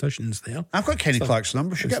few politicians there. I've got Kenny Clark's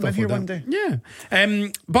number. Should get him in here one day. Yeah.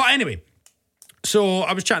 But anyway, so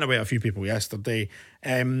I was chatting away a few people yesterday.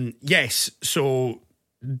 Yes, so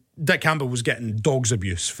Dick Campbell was getting dog's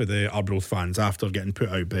abuse for the Arbroath fans after getting put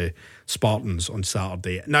out by Spartans on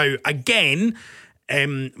Saturday. Now, again...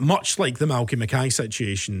 much like the Malky Mackay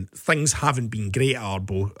situation, things haven't been great at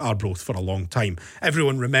Arbroath for a long time.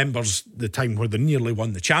 Everyone remembers the time where they nearly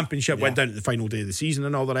won the championship, went down to the final day of the season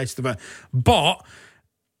and all the rest of it. But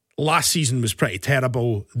last season was pretty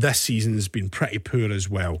terrible. This season has been pretty poor as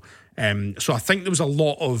well. So I think there was a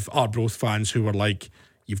lot of Arbroath fans who were like,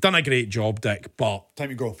 "You've done a great job, Dick, but time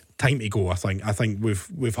to go." I think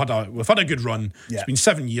we've had a good run. Yeah. It's been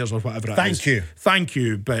 7 years or whatever it is. Thank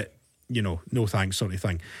you, but no thanks sort of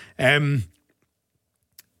thing.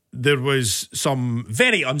 There was some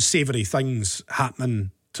very unsavoury things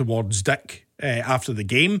happening towards Dick after the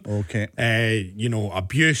game. Okay.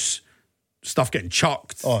 Abuse, stuff getting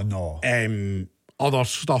chucked. Oh, no. Other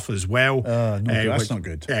stuff as well. No, that's not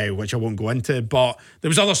good. Which I won't go into. But there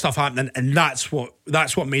was other stuff happening, and that's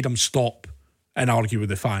what made him stop and argue with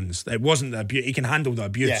the fans. It wasn't the abuse. He can handle the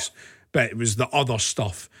abuse. Yeah. But it was the other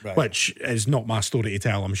stuff, which is not my story to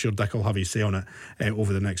tell. I'm sure Dick will have his say on it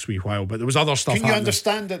over the next wee while. But there was other stuff. Can you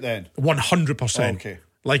understand it then? 100%. Okay.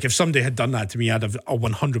 Like if somebody had done that to me, I'd have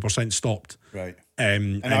 100% stopped. Right.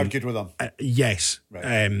 And argued with them? Yes.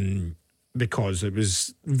 Right. Because it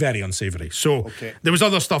was very unsavoury. So there was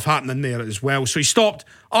other stuff happening there as well. So he stopped,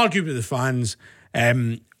 argued with the fans,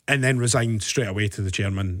 and then resigned straight away to the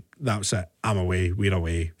chairman. That was it. I'm away. We're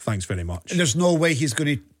away. Thanks very much. And there's no way he's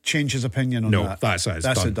going to change his opinion on that. No, that's it.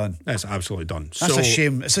 That's done. That's absolutely done. That's a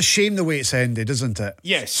shame. It's a shame the way it's ended, isn't it?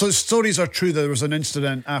 Yes. So the stories are true that there was an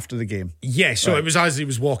incident after the game. Yes. So it was as he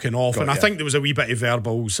was walking off, I think there was a wee bit of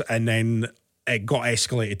verbals, and then it got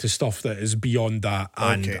escalated to stuff that is beyond that.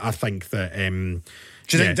 And I think that.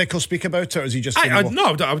 Do you think Dick will speak about it, or is he just? I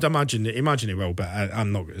would imagine he will, but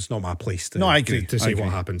I'm not. It's not my place to. No, I agree. To say what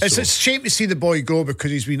happened. It's a shame to see the boy go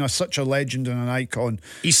because he's been such a legend and an icon.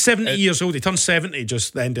 He's 70 years old. He turned 70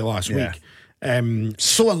 just the end of last week.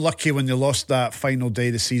 So unlucky when they lost that final day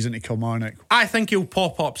of the season to Kilmarnock. I think he'll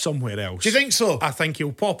pop up somewhere else. Do you think so? I think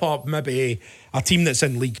he'll pop up maybe a team that's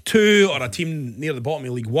in League 2 or a team near the bottom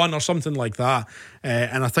of League 1 or something like that.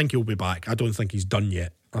 And I think he'll be back. I don't think he's done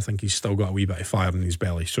yet. I think he's still got a wee bit of fire in his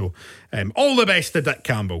belly. So all the best to Dick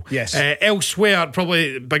Campbell. Yes. Elsewhere,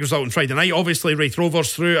 probably big result on Friday night. Obviously, Raith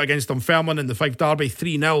Rovers through against Dunfermline in the Fife Derby.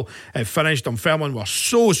 3-0 finished. Dunfermline were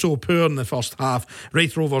so poor in the first half.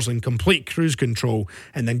 Raith Rovers in complete cruise control.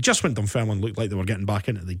 And then just when Dunfermline looked like they were getting back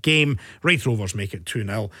into the game, Raith Rovers make it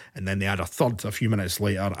 2-0. And then they had a third a few minutes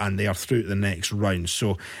later and they are through to the next round.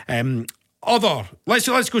 So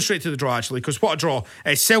let's go straight to the draw, actually, because what a draw.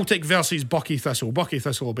 Celtic versus Bucky Thistle. Bucky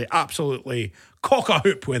Thistle will be absolutely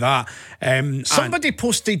cock-a-hoop with that. Somebody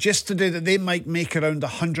posted yesterday that they might make around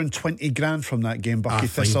 120 grand from that game, Bucky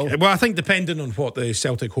Thistle. I think depending on what the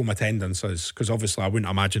Celtic home attendance is, because obviously I wouldn't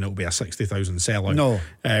imagine it'll be a 60,000 sellout. No,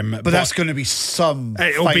 but that's going to be some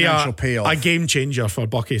financial payoff. A game changer for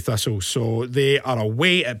Bucky Thistle. So they are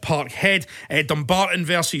away at Parkhead. Dumbarton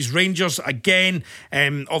versus Rangers again.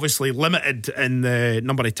 Obviously limited in the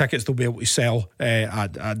number of tickets they'll be able to sell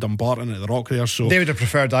at Dumbarton at the Rock there. So they would have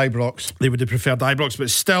preferred Ibrox. They would have preferred Ibrox, but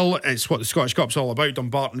still, it's what the Scottish Cup's all about.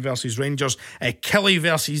 Dumbarton versus Rangers. Killie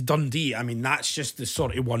versus Dundee. I mean, that's just the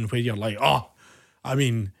sort of one where you're like,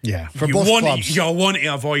 yeah, for both clubs. You want to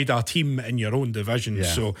avoid a team in your own division. Yeah.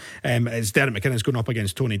 So it's Derek McKinnon's going up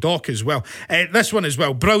against Tony Dock as well. This one as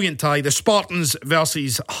well, brilliant tie. The Spartans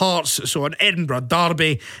versus Hearts. So an Edinburgh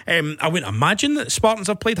derby. I wouldn't imagine that Spartans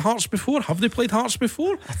have played Hearts before. Have they played Hearts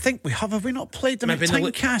before? I think we have. Have we not played them at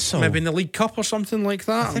Tynecastle? Maybe in the League Cup or something like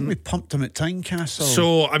that. I think we pumped them at Tynecastle.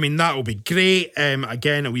 So I mean, that will be great.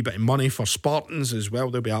 Again, a wee bit of money for Spartans as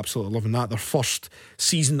well. They'll be absolutely loving that. Their first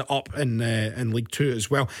season up in League 2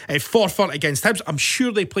 as well. Forfeit against Hibs. I'm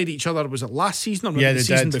sure they played each other. Was it last season or maybe the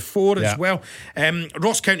season before as well?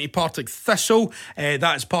 Ross County Partick Thistle.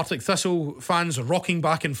 That is Partick Thistle fans rocking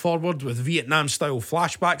back and forward with Vietnam style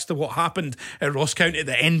flashbacks to what happened at Ross County at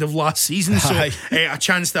the end of last season. So a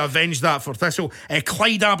chance to avenge that for Thistle.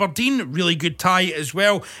 Clyde Aberdeen, really good tie as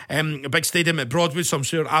well. A big stadium at Broadwood, so I'm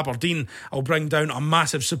sure Aberdeen will bring down a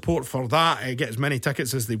massive support for that. Get as many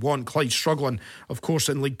tickets as they want. Clyde struggling, of course,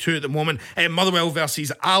 in League 2 at the moment. Motherwell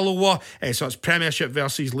versus Alloa, so it's Premiership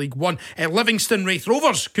versus League 1. Livingston Raith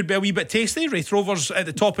Rovers could be a wee bit tasty. Raith Rovers at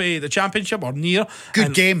the top of the Championship or near.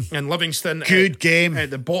 Good game. And Livingston game at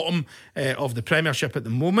the bottom of the Premiership at the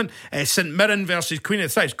moment. St Mirren versus Queen of the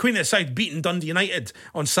South. Queen of the South beating Dundee United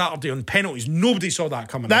on Saturday on penalties. Nobody saw that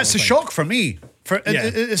coming. That's a shock for me.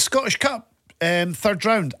 The Scottish Cup third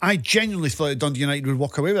round, I genuinely thought that Dundee United would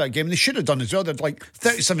walk away with that game. They should have done as well. They'd like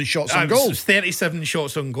 37 shots on goal. 37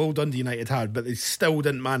 shots on goal Dundee United had, but they still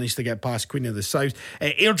didn't manage to get past Queen of the South.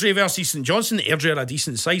 Airdrie versus St Johnstone. Airdrie are a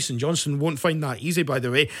decent size. St Johnstone won't find that easy, by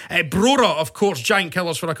the way. Brora, of course, giant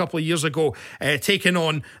killers for a couple of years ago, taking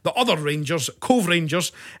on the other Rangers, Cove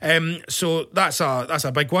Rangers. So that's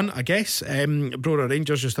a big one, I guess. Brora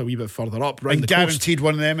Rangers just a wee bit further up. And guaranteed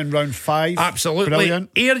one of them in round 5. Absolutely.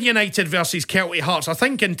 Brilliant. Ayr United versus Kelty Hearts. I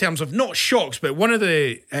think in terms of not shocks, but one of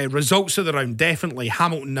the results of the round, definitely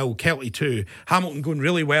Hamilton 0, Kelty 2. Hamilton going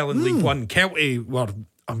really well in League 1. Kelty were,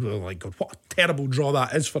 I'm really like, God, what a terrible draw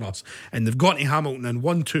that is for us. And they've gone to Hamilton and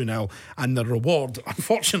won 2-0, and the reward,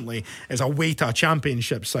 unfortunately, is away to a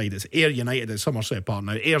Championship side. It's Ayr United at Somerset Park.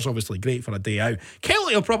 Now, Ayr's obviously great for a day out.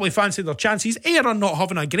 Kelty will probably fancy their chances. Ayr are not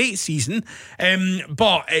having a great season,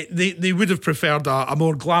 but they would have preferred a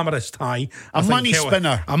more glamorous tie. A money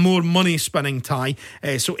spinner. A more money spinning tie.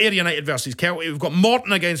 So Ayr United versus Kelty. We've got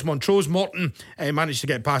Morton against Montrose. Morton managed to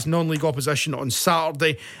get past non-league opposition on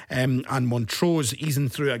Saturday, and Montrose easing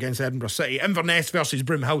through against Edinburgh City. Inverness versus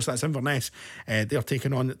Broomhouse. That's Inverness. They're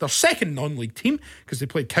taking on their second non-league team because they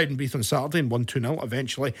played Cowdenbeath on Saturday and won 2-0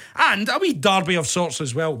 eventually. And a wee derby of sorts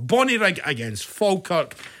as well. Bonnyrigg against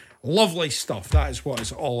Falkirk. Lovely stuff. That is what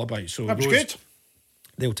it's all about. So that was good.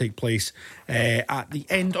 They'll take place at the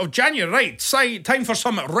end of January. Right, time for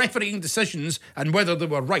some refereeing decisions and whether they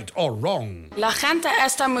were right or wrong. La gente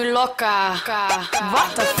está muy loca.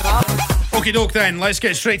 What the fuck? Okie doke then, let's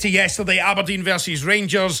get straight to yesterday. Aberdeen versus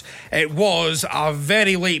Rangers. It was a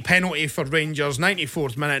very late penalty for Rangers.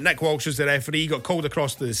 94th minute. Nick Walsh was the referee, got called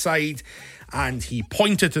across to the side, and he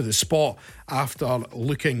pointed to the spot after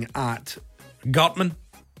looking at Gartman.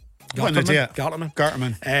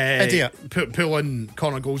 Gartman. Idiot. Pulling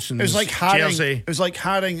Connor Goldson's It was like Haring. jersey. It was like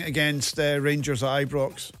Haring against Rangers at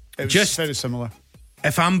Ibrox. It was just very similar.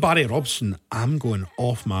 If I'm Barry Robson, I'm going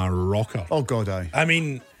off my rocker. Oh God, I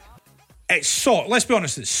mean, it's soft. Let's be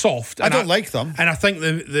honest, it's soft. I don't like them. And I think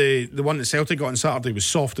the one that Celtic got on Saturday was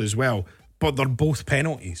soft as well. But they're both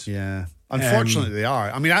penalties. Yeah. Unfortunately, they are.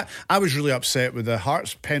 I mean, I was really upset with the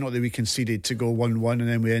Hearts penalty we conceded to go 1-1, and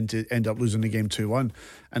then we end up losing the game 2-1.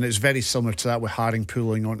 And it's very similar to that with Haring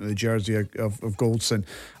pulling onto the jersey of Goldson.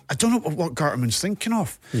 I don't know what Garterman's thinking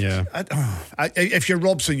of. Yeah. If you're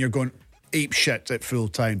Robson, you're going ape shit at full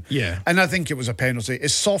time. Yeah. And I think it was a penalty.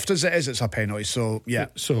 As soft as it is, it's a penalty. So, yeah.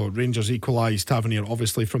 So Rangers equalised. Tavernier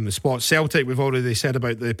obviously from the spot. Celtic, we've already said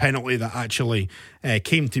about the penalty that actually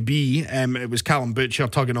came to be. It was Callum Butcher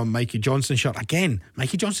tugging on Mikey Johnson's shirt. Again,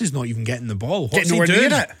 Mikey Johnson's not even getting the ball. What's getting nowhere he doing?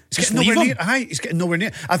 near it. Just leave him. He's getting nowhere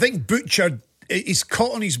near. I think Butcher, he's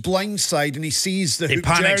caught on his blind side and he sees the hoop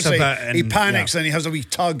panics jersey. a bit and, he panics and he has a wee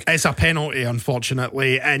tug. It's a penalty,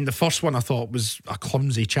 unfortunately. And the first one I thought was a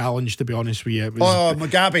clumsy challenge, to be honest with you. It was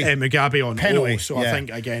Mugabe on penalty. So I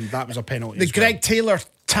think, again, that was a penalty. The Greg Taylor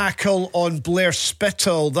tackle on Blair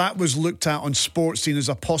Spittle, that was looked at on Sports Scene as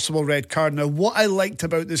a possible red card. Now, what I liked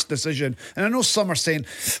about this decision, and I know some are saying,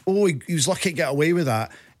 he was lucky to get away with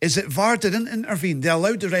that, is that VAR didn't intervene. They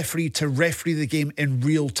allowed the referee to referee the game in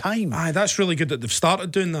real time. Aye, that's really good that they've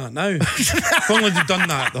started doing that now. If only they'd done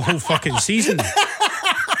that the whole fucking season.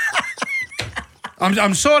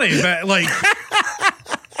 I'm sorry, but like,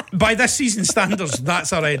 by this season's standards,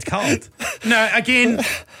 that's a red card. Now, again,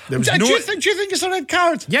 there was do you think it's a red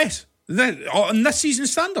card? Yes. On this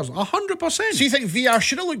season's standards, 100%. So you think VR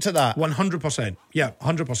should have looked at that? 100%. Yeah,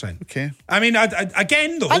 100%. Okay. I mean,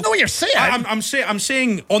 again, though, I know what you're saying. I'm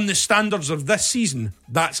saying on the standards of this season,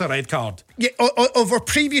 that's a red card. Yeah, over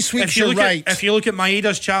previous weeks, you're right. If you look at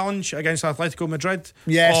Maeda's challenge against Atletico Madrid,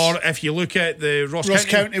 yes, or if you look at the Ross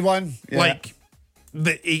County one, like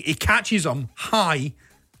he catches him high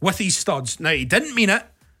with his studs. Now he didn't mean it.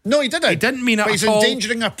 No, he didn't. He didn't mean it but at he's all.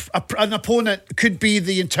 endangering an opponent. Could be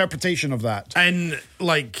the interpretation of that. And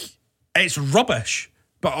like, it's rubbish.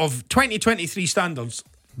 But of 2023 standards,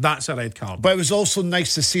 that's a red card. But it was also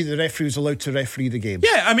nice to see the referee was allowed to referee the game.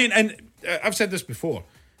 Yeah, I mean, and I've said this before.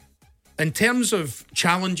 In terms of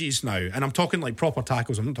challenges now, and I'm talking like proper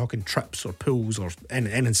tackles, I'm not talking trips or pulls or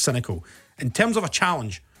anything cynical. In terms of a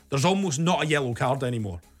challenge, there's almost not a yellow card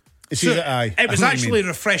anymore. It was actually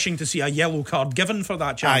refreshing to see a yellow card given for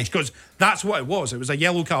that challenge, because that's what it was. It was a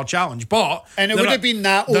yellow card challenge. And it would have been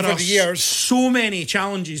that over the years. So many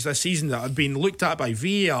challenges this season that have been looked at by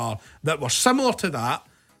VAR that were similar to that,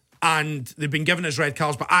 and they've been given as red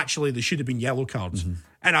cards, but actually they should have been yellow cards. Mm-hmm.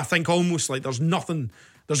 And I think almost like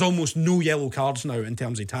there's almost no yellow cards now in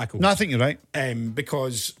terms of tackles. No, I think you're right.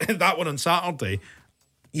 Because that one on Saturday,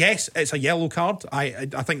 yes, it's a yellow card. I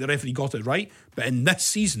think the referee got it right. But in this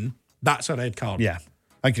season, that's a red card. Yeah,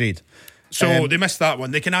 agreed. So they missed that one.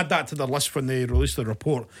 They can add that to their list when they release the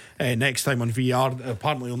report next time on VR.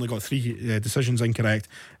 Apparently only got 3 decisions incorrect,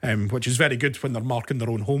 which is very good when they're marking their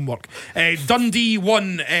own homework. Dundee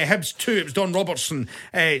 1, Hibs 2. It was Don Robertson.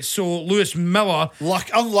 So Lewis Miller,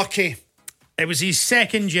 unlucky. It was his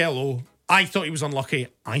second yellow. I thought he was unlucky.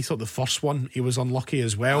 I thought the first one he was unlucky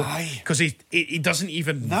as well, because he doesn't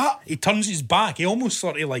even. He turns his back. He almost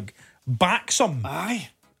sort of like backs him.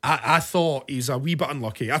 I thought he's a wee bit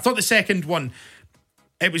unlucky. I thought the second one,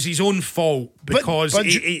 it was his own fault because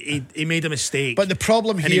he made a mistake. But the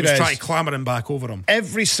problem here is he was trying to clamber him back over him.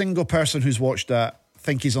 Every single person who's watched that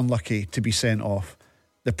think he's unlucky to be sent off.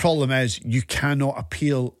 The problem is you cannot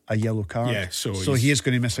appeal a yellow card. Yeah, so he is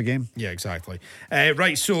going to miss a game. Yeah, exactly.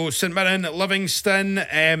 Right, so St Mirren at Livingston,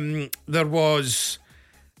 there was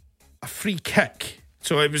a free kick.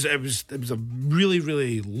 So it was a really,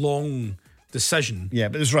 really long decision. Yeah,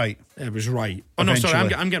 but it was right. It was right. Oh no,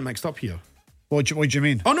 sorry, I'm getting mixed up here. What do you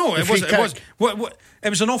mean? Oh no, it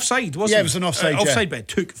was an offside, wasn't it? Yeah, it was an offside. Offside, but it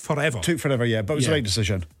took forever. Yeah, but it was the right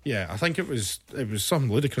decision. Yeah, I think it was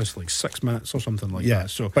something ludicrous, like 6 minutes or something like that.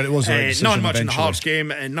 So, but it was the right decision. Nothing much in the Hearts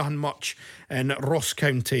game, and nothing much in Ross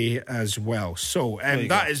County as well. So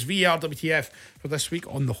that is VR WTF for this week.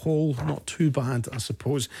 On the whole, not too bad, I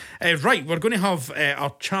suppose. Right, we're going to have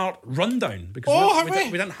our chart rundown, because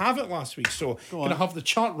we didn't have it last week. So we're going to have the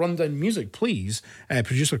chart rundown music, please,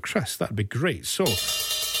 producer Chris. That'd be great. So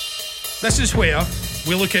this is where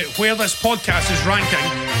we look at where this podcast is ranking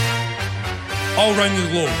all around the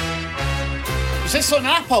globe. Is this on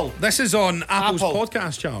Apple? This is on Apple's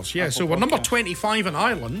podcast charts. Yeah, Apple so we're podcast. number 25 in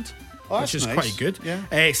Ireland, which is nice. quite good.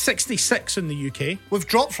 Yeah. 66 in the UK. We've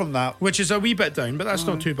dropped from that, which is a wee bit down, but that's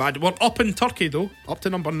not too bad. We're up in Turkey, though, up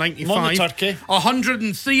to number 95. Morning, Turkey.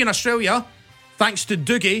 103 in Australia. Thanks to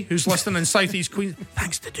Doogie, who's listening in South East Queensland.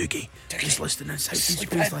 Thanks to Doogie. He's listening in South East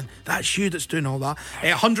Queensland. That's you that's doing all that.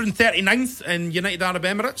 139th in United Arab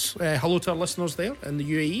Emirates. Hello to our listeners there in the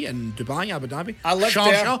UAE and Dubai, Abu Dhabi. I lived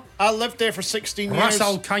Sharjah, there. I lived there for 16 years. Ras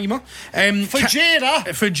Al Khaimah.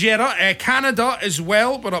 Fujairah. Canada as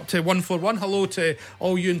well. We're up to 141. Hello to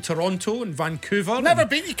all you in Toronto and Vancouver. Never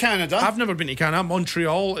been to Canada. I've never been to Canada.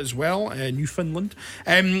 Montreal as well. Newfoundland.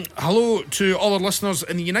 Hello to all our listeners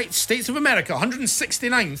in the United States of America.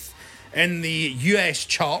 169th in the US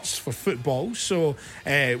charts for football. So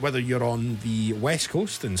whether you're on the West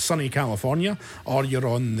Coast in sunny California or you're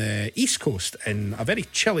on the East Coast in a very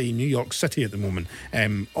chilly New York City at the moment,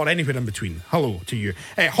 or anywhere in between, hello to you.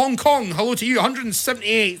 Hong Kong, hello to you.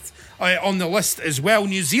 178th on the list as well.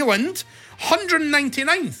 New Zealand,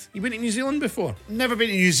 199th. You been to New Zealand before? Never been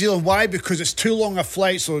to New Zealand. Why? Because it's too long a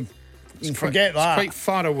flight, so forget that. It's quite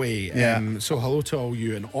far away. Yeah. So hello to all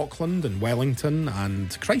you in Auckland and Wellington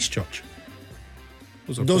and Christchurch.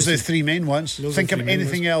 Those are the three main ones. Think of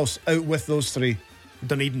anything else out with those three.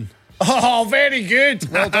 Dunedin. Oh, very good.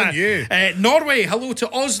 Well done, you. Norway, hello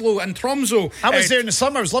to Oslo and Tromsø. I was there in the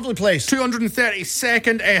summer. It was a lovely place.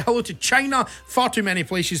 232nd. Hello to China. Far too many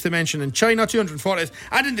places to mention in China. 240th.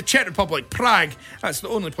 And in the Czech Republic, Prague. That's the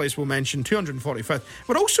only place we'll mention. 245th.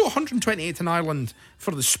 We're also 128th in Ireland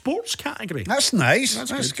for the sports category. That's nice.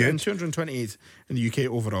 That's good. And 228th in the UK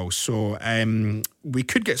overall. So we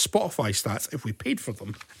could get Spotify stats if we paid for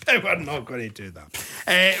them. But we're not going to do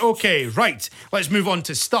that. Okay, right. Let's move on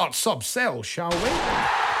to start, sub, sell, shall we?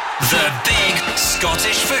 The Big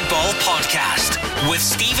Scottish Football Podcast with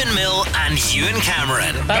Stephen Mill and Ewan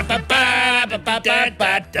Cameron. A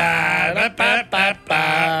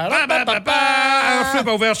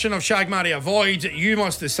football version of Shag, Marry, Avoid. You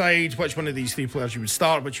must decide which one of these three players you would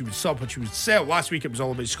start, which you would sub, which you would sell. Last week it was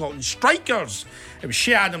all about Scotland strikers. It was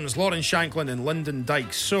Shea Adams, Lauren Shanklin and Lyndon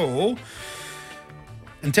Dykes. So,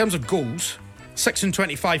 in terms of goals, 6 and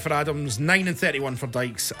 25 for Adams, 9 and 31 for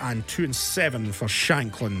Dykes, and 2 and 7 for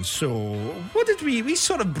Shanklin. So, what did we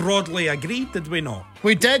sort of broadly agreed, did we not?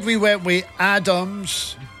 We did. We went with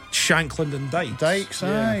Adams, Shanklin and Dykes.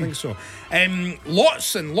 Aye. I think so.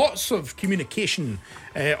 Lots and lots of communication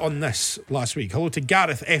on this last week. Hello to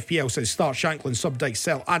Gareth. FPL says start Shanklin, sub Dykes,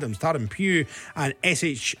 sell Adams. Taran Pugh and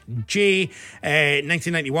SHJ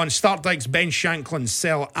 1991 start Dykes, bench Shanklin,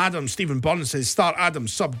 sell Adams. Stephen Burns says start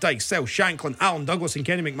Adams, sub Dykes, sell Shanklin. Alan Douglas and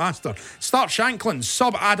Kenny McMaster start Shanklin,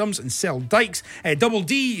 sub Adams and sell Dykes. Double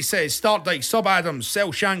D says start Dykes, sub Adams,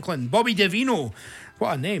 sell Shanklin. Bobby Davino,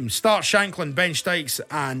 what a name. Start Shanklin, bench Dykes,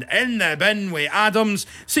 and in the bin with Adams.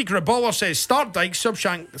 Secret Baller says start Dykes, sub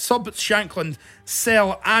Shanklin,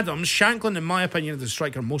 sell Adams. Shanklin, in my opinion, is the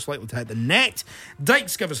striker most likely to hit the net.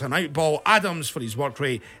 Dykes give us an out ball. Adams, for his work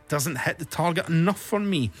rate, doesn't hit the target enough for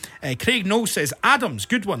me. Craig No says Adams,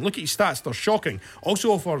 good one. Look at his stats, they're shocking.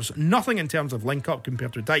 Also offers nothing in terms of link up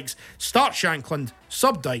compared to Dykes. Start Shanklin,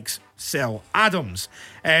 sub Dykes, sell Adams.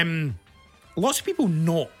 Lots of people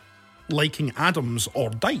not liking Adams or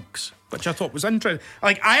Dykes, which I thought was interesting.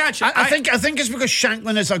 Like I think it's because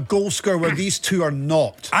Shanklin is a goal scorer where these two are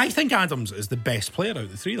not. I think Adams is the best player out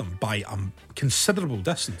of the three of them by a considerable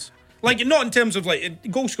distance. Like, not in terms of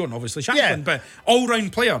like goal scoring, obviously, Shanklin, but all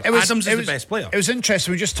round player. Adams is the best player. It was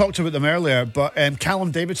interesting. We just talked about them earlier, but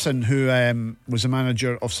Callum Davidson, who was the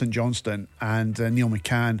manager of St Johnstone, and Neil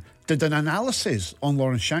McCann did an analysis on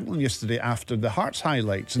Lawrence Shanklin yesterday after the Hearts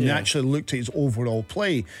highlights, and they actually looked at his overall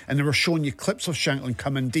play, and they were showing you clips of Shanklin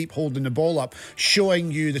coming deep, holding the ball up,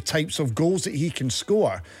 showing you the types of goals that he can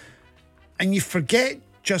score, and you forget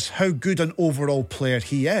just how good an overall player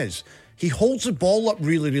he is. He holds the ball up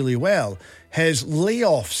really, really well. His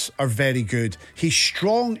layoffs are very good. He's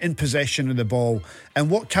strong in possession of the ball, and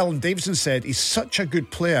what Callum Davidson said, he's such a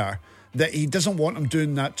good player that he doesn't want him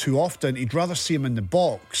doing that too often. He'd rather see him in the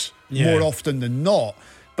box more often than not.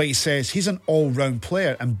 But he says he's an all-round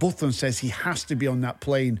player, and both of them says he has to be on that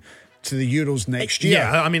plane to the Euros next year.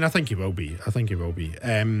 Yeah, I mean, I think he will be.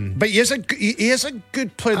 But he is a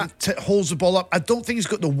good player that holds the ball up. I don't think he's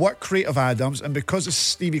got the work rate of Adams, and because of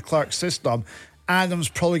Stevie Clark's system, Adams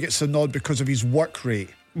probably gets the nod because of his work rate.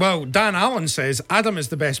 Well, Dan Allen says Adams is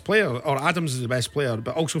the best player,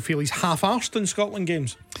 but also feel he's half-arsed in Scotland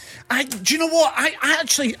games. Do you know what? I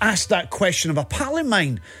actually asked that question of a pal of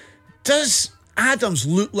mine. Does Adams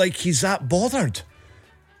look like he's that bothered?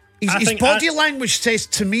 His body language says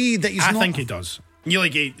to me that he's not. I think he does. You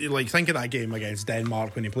like think of that game against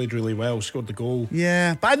Denmark when he played really well, scored the goal.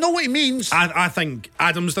 Yeah, but I know what he means. I think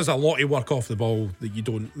Adams does a lot of work off the ball that you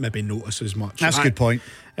don't maybe notice as much. That's a good point.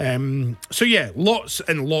 So yeah, lots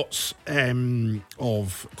and lots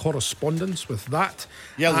of correspondence with that.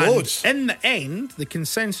 Yeah, and loads. In the end, the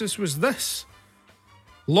consensus was this: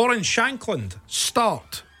 Lawrence Shankland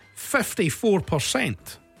start 54%.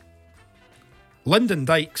 Lyndon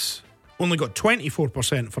Dykes only got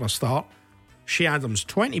 24% for a start. Shea Adams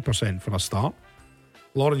 20% for a start.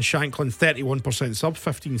 Lawrence Shankland 31% sub,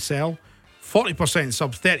 15 sell. 40%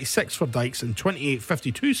 sub, 36 for Dykes, and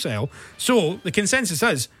 28.52 sell. So the consensus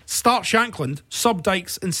is start Shankland, sub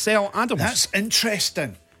Dykes, and sell Adams. That's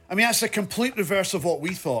interesting. I mean, that's a complete reverse of what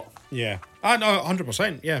we thought. Yeah. I know,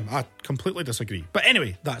 100%. Yeah, I completely disagree. But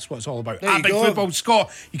anyway, that's what it's all about. There you Big go. Football Scott,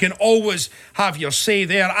 you can always have your say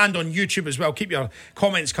there and on YouTube as well. Keep your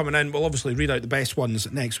comments coming in. We'll obviously read out the best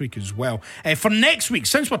ones next week as well. For next week,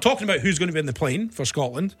 since we're talking about who's going to be in the plane for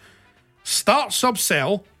Scotland, start, sub,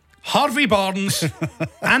 sell, Harvey Barnes,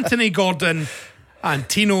 Anthony Gordon, and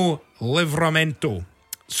Tino Livramento.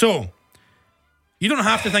 So, you don't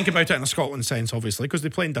have to think about it in a Scotland sense, obviously, because they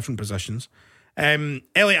play in different positions.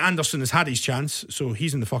 Elliot Anderson has had his chance, so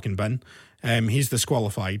he's in the fucking bin. He's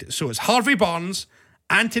disqualified. So it's Harvey Barnes,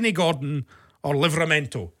 Anthony Gordon, or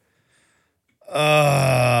Livramento.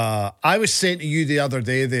 I was saying to you the other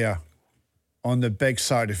day there on the big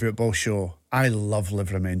Saturday football show, I love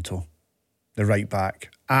Livramento, the right back.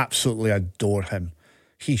 Absolutely adore him.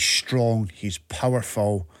 He's strong, he's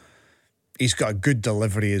powerful. He's got a good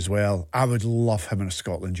delivery as well. I would love him in a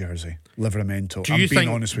Scotland jersey. Livramento. Do you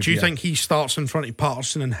think he starts in front of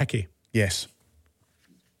Patterson and Hickey? Yes.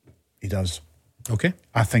 He does. Okay.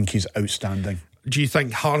 I think he's outstanding. Do you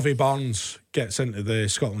think Harvey Barnes gets into the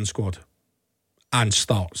Scotland squad and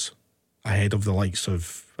starts ahead of the likes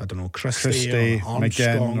of, I don't know, Christie or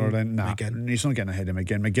Armstrong? McGinn. He's not getting ahead of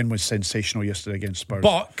McGinn. McGinn was sensational yesterday against Spurs.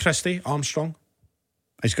 But Christie, Armstrong?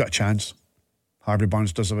 He's got a chance. Harvey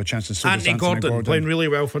Barnes does have a chance. And so Anthony Gordon playing really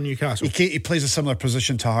well for Newcastle. He plays a similar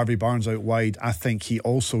position to Harvey Barnes out wide. I think he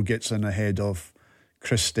also gets in ahead of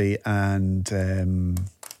Christie and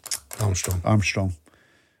Armstrong.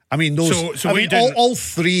 I mean, those. All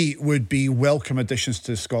three would be welcome additions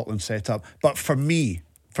to the Scotland setup. But for me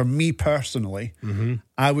personally,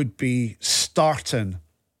 I would be starting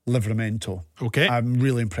Livramento. Okay, I'm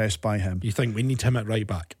really impressed by him. You think we need him at right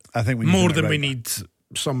back? I think we need more him than at we right need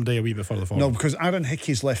someday a wee bit further forward. No, because Aaron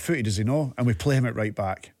Hickey's left-footed, as you know, and we play him at right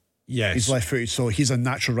back. Yes, he's left-footed, so he's a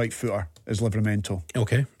natural right footer. Is Livramento?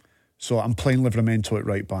 Okay, so I'm playing Livramento at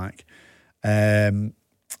right back. I'm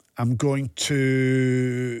going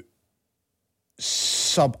to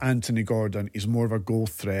sub Anthony Gordon. He's more of a goal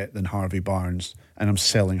threat than Harvey Barnes, and I'm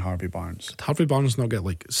selling Harvey Barnes. Did Harvey Barnes not get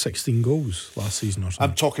like 16 goals last season or something?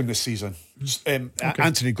 I'm talking this season. Okay.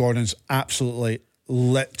 Anthony Gordon's absolutely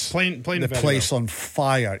lit playing the place on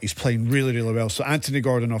fire. He's playing really, really well. So Anthony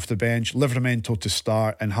Gordon off the bench, Livramento to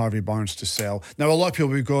start, and Harvey Barnes to sell. Now, a lot of people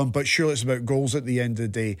will be going, but surely it's about goals at the end of the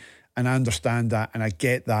day. And I understand that, and I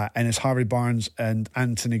get that. And is Harvey Barnes and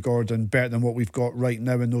Anthony Gordon better than what we've got right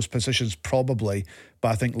now in those positions? Probably.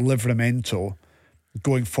 But I think Livramento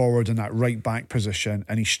going forward in that right back position,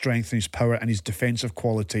 and his strength and his power and his defensive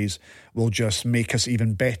qualities will just make us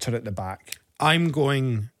even better at the back. I'm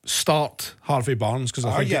going start Harvey Barnes because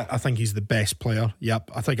I think he's the best player.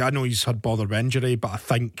 Yep. I know he's had bother with injury, but I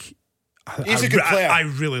think he's a good player. I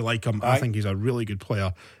really like him. Right. I think he's a really good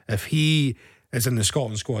player. If he is in the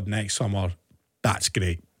Scotland squad next summer, that's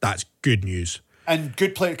great. That's good news. And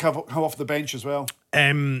good player to come off the bench as well.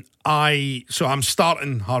 I'm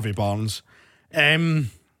starting Harvey Barnes.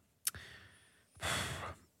 Probably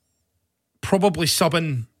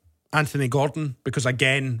subbing Anthony Gordon because,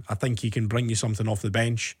 again, I think he can bring you something off the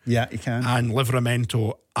bench. Yeah, he can. And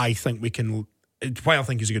Livramento, I think we can, while I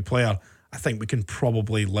think he's a good player, I think we can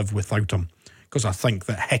probably live without him because I think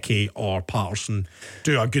that Hickey or Patterson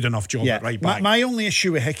do a good enough job at right back. My only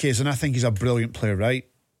issue with Hickey is, and I think he's a brilliant player, right?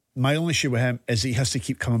 My only issue with him is he has to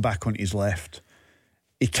keep coming back onto his left.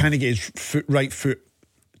 He kind of gets his right foot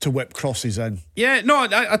to whip crosses in. Yeah, no,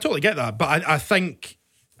 I totally get that, but I think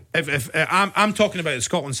if I'm talking about the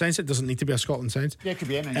Scotland sense, it doesn't need to be a Scotland sense. Yeah, it could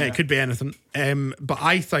be anything. It could be anything. But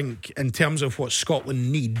I think in terms of what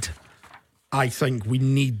Scotland need, I think we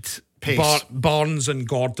need Barnes and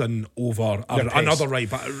Gordon over another right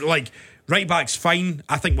back. Like, right back's fine.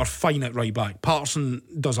 I think we're fine at right back. Patterson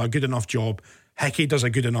does a good enough job. Hickey does a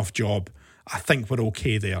good enough job. I think we're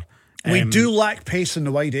okay there. We do lack pace in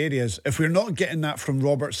the wide areas. If we're not getting that from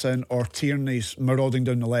Robertson or Tierney's marauding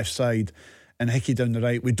down the left side, and Hickey down the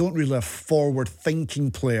right. We don't really have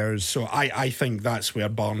forward-thinking players. So I think that's where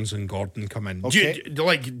Barnes and Gordon come in. Okay.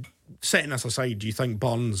 Setting us aside, do you think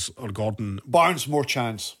Barnes or Gordon? Barnes more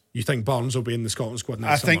chance. You think Barnes will be in the Scotland squad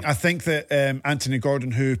next summer? I think that Anthony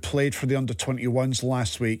Gordon, who played for the under-21s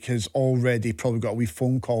last week, has already probably got a wee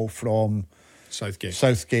phone call from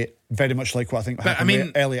Southgate. Very much like what I think happened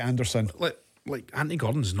with Elliot Anderson. Like Anthony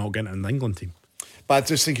Gordon's not getting in the England team. But I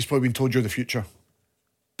just think he's probably been told you're the future.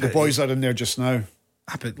 The boys are in there just now.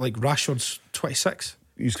 But like Rashford's 26.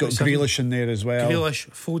 He's got Grealish in there as well. Grealish,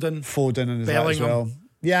 Foden and Bellingham. That as well.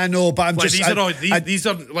 Yeah, I know, but these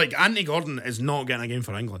are like Anthony Gordon is not getting a game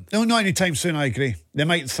for England. No, not anytime soon. I agree. They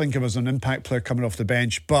might think of him as an impact player coming off the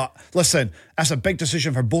bench, but listen, that's a big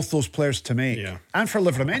decision for both those players to make, and for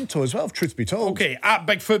Livramento as well. If truth be told. Okay, at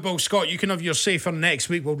Big Football Scott, you can have your say for next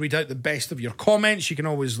week. We'll read out the best of your comments. You can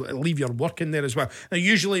always leave your work in there as well. Now,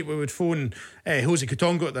 usually we would phone Jose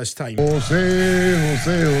Coutinho at this time. Jose.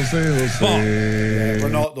 But we're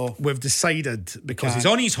not though. We've decided because he's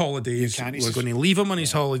on his holidays, we're going to leave him on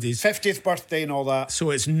his holidays. 50th birthday and all that. So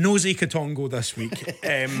it's Nosy Coutinho this week.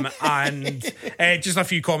 And just a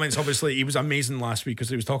few comments. Obviously, he was amazing last week because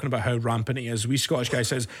he was talking about how rampant he is. Wee Scottish guy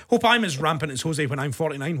says, "Hope I'm as rampant as Jose when I'm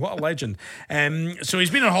 49." What a legend. So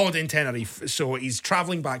he's been on holiday in Tenerife. So he's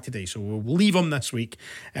travelling back today. So we'll leave him this week.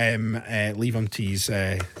 Leave him to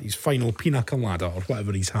his final pina colada or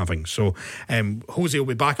whatever he's having. So Jose will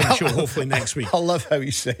be back on the show hopefully next week. I love how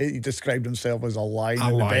he described himself as a lion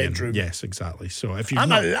in the bedroom. Yes, exactly. So if you a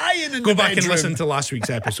lion in go the back bedroom. and listen to last week's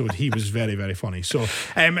episode, he was very, very funny. So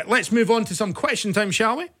let's move on to some question time,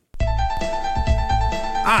 shall we?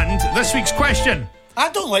 And this week's question. I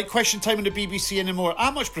don't like question time on the BBC anymore.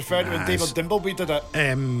 I much preferred it when David Dimbleby did it.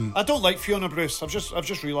 I don't like Fiona Bruce. I've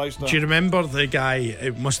just realised that. Do you remember the guy?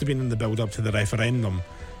 It must have been in the build-up to the referendum.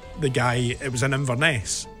 The guy, it was in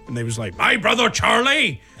Inverness, and they was like, "My brother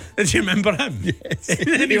Charlie." Do you remember him? Yes.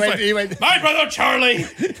 he went, "My brother Charlie,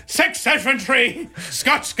 6th Infantry,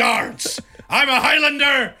 Scots Guards. I'm a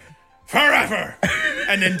Highlander forever."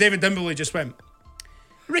 And then David Dimbleby just went,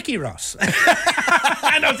 "Ricky Ross."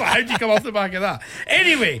 And I was like, how'd you come off the back of that?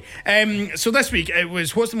 Anyway, so this week it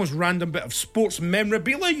was, what's the most random bit of sports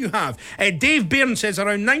memorabilia you have? Dave Byrne says,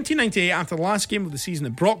 around 1998, after the last game of the season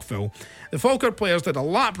at Brockville, the Falkirk players did a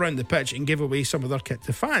lap round the pitch and gave away some of their kit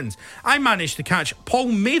to fans. I managed to catch Paul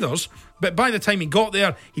Mathers, but by the time he got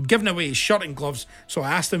there, he'd given away his shirt and gloves, so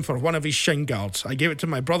I asked him for one of his shin guards. I gave it to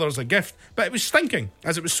my brother as a gift, but it was stinking,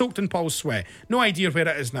 as it was soaked in Paul's sweat. No idea where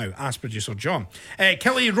it is now. Ask producer John.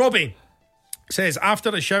 Kelly Robbie says, after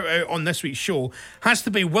a shout out on this week's show, has to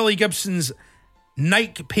be Willie Gibson's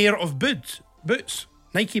Nike pair of boots.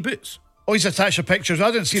 Nike boots. Oh, he's attached a picture.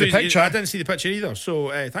 I didn't see the picture. I didn't see the picture either.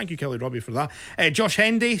 So thank you, Kelly Robbie, for that. Josh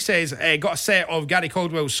Hendy says, got a set of Gary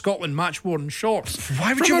Caldwell's Scotland match-worn shorts.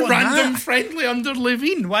 Why would from you a want random that? friendly under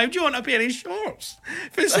Levine? Why would you want a pair of shorts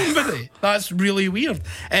for somebody? That's really weird.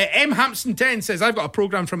 M. Hampson 10 says, I've got a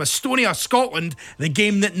programme from Estonia, Scotland, the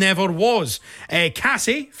game that never was.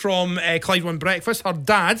 Cassie from Clyde One Breakfast, her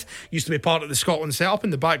dad used to be part of the Scotland setup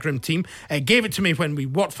in the backroom team, gave it to me when we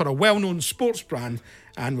worked for a well-known sports brand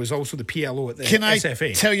and was also the PLO at the SFA. Can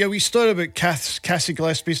I tell you a wee story about Cassie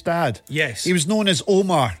Gillespie's dad? Yes. He was known as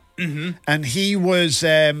Omar, and he was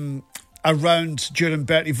around during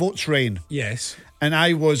Bertie Vogt's reign. Yes. And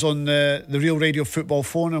I was on the Real Radio Football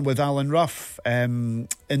phone with Alan Ruff in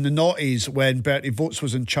the noughties when Bertie Vogts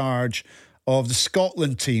was in charge of the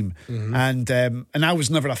Scotland team, and I was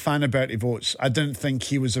never a fan of Bertie Vogts. I didn't think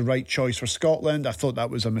he was the right choice for Scotland. I thought that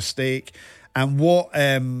was a mistake. And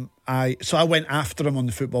I went after him on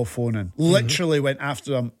the football phone-in. Literally went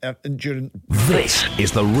after him during. This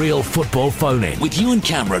is the Real Football Phone-In with Ewan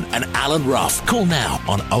Cameron and Alan Ruff. Call now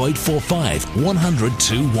on 0845 100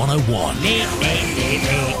 2101.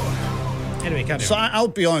 Anyway, carry on. So I'll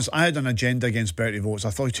be honest, I had an agenda against Bertie Vogts. I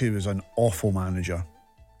thought he was an awful manager.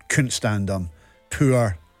 Couldn't stand him.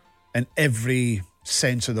 Poor in every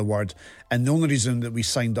sense of the word. And the only reason that we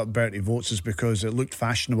signed up Bertie Vogts is because it looked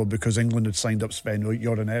fashionable, because England had signed up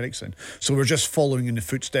Sven-Göran Eriksson. So we're just following in the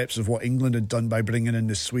footsteps of what England had done by bringing in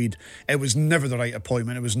the Swede. It was never the right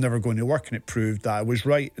appointment. It was never going to work, and it proved that I was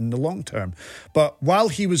right in the long term. But while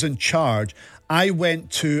he was in charge, I went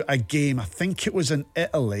to a game, I think it was in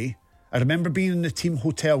Italy. I remember being in the team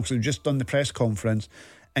hotel because we'd just done the press conference,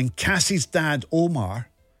 and Cassie's dad, Omar,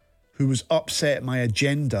 who was upset at my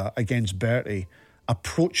agenda against Bertie,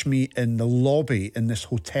 approached me in the lobby in this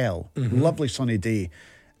hotel, lovely sunny day,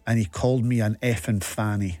 and he called me an effing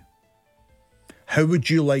fanny. How would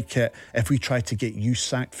you like it if we tried to get you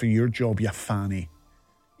sacked for your job, you fanny?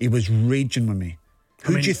 He was raging with me.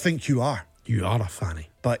 Who do you think you are? You are a fanny.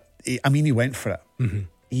 But he went for it.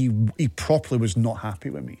 Mm-hmm. He properly was not happy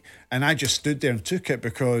with me. And I just stood there and took it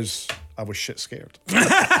because I was shit scared.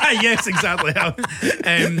 Yes, exactly.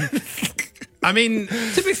 I mean,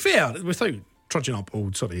 to be fair, without trudging up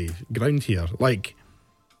old sort of ground here, like,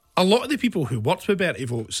 a lot of the people who worked with Bertie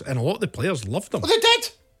Votes and a lot of the players loved him. Well, they did.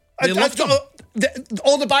 They loved him.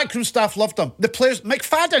 All the backroom staff loved him. The players,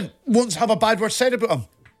 McFadden won't have a bad word said about him.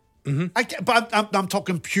 Mm-hmm. But I'm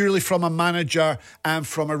talking purely from a manager and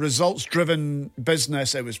from a results-driven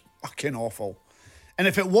business. It was fucking awful. And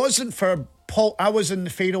if it wasn't for Paul, I was in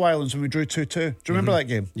the Faroe Islands when we drew 2-2. Do you remember that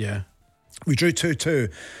game? Yeah. We drew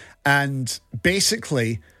 2-2. And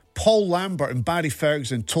basically, Paul Lambert and Barry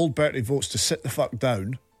Ferguson told Bertie Votes to sit the fuck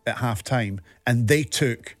down at half-time, and they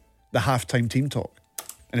took the half-time team talk.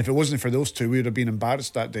 And if it wasn't for those two, we would have been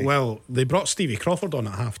embarrassed that day. Well, they brought Stevie Crawford on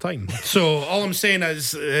at half-time. So all I'm saying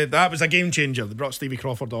is that was a game changer. They brought Stevie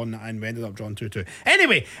Crawford on and we ended up drawing 2-2.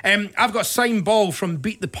 Anyway, I've got a signed ball from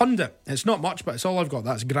Beat the Pundit. It's not much, but it's all I've got.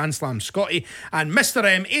 That's Grand Slam Scotty. And Mr.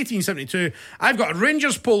 M, 1872, I've got a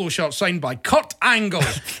Rangers polo shirt signed by Kurt Angle.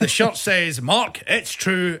 The shirt says, Mark, it's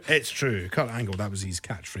true, it's true. Kurt Angle, that was his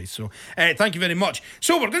catchphrase. So thank you very much.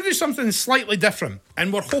 So we're going to do something slightly different.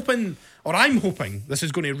 And we're hoping... or I'm hoping this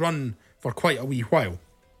is going to run for quite a wee while.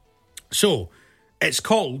 So, it's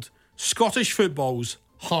called Scottish Football's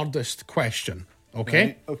Hardest Question. Okay?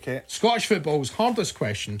 Right, okay. Scottish Football's Hardest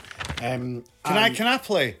Question. Can I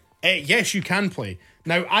play? Yes, you can play.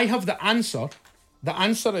 Now, I have the answer. The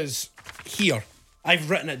answer is here. I've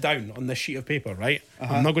written it down on this sheet of paper, right?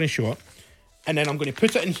 Uh-huh. I'm not going to show it. And then I'm going to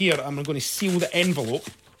put it in here and I'm going to seal the envelope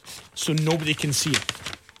so nobody can see it.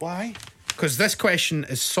 Why? Because this question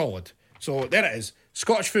is solid. So there it is.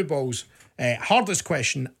 Scottish Football's hardest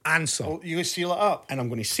question answer. Oh, you going to seal it up? And I'm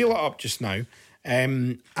going to seal it up just now.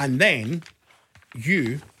 And then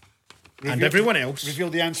you and everyone else...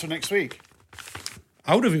 reveal the answer next week?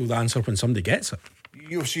 I'll reveal the answer when somebody gets it.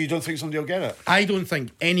 So you don't think somebody will get it? I don't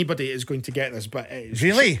think anybody is going to get this, but...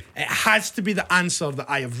 Really? It has to be the answer that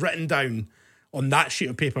I have written down on that sheet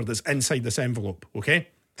of paper that's inside this envelope, okay?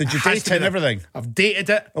 Did you date it and everything? I've dated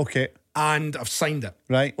it. Okay. And I've signed it.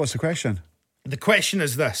 Right, what's the question? The question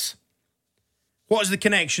is this. What is the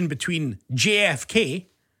connection between JFK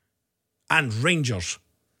and Rangers?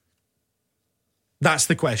 That's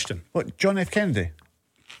the question. What, John F. Kennedy?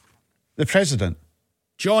 The president?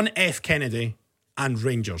 John F. Kennedy and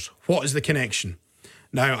Rangers. What is the connection?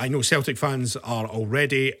 Now, I know Celtic fans are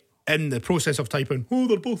already in the process of typing, oh,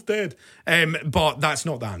 they're both dead. But that's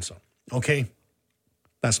not the answer, okay?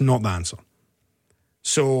 That's not the answer.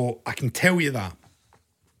 So I can tell you that.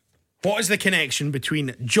 What is the connection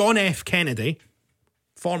between John F. Kennedy,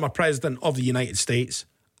 former president of the United States,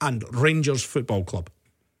 and Rangers Football Club?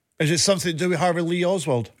 Is it something to do with Harvey Lee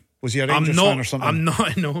Oswald? Was he a Rangers fan or something?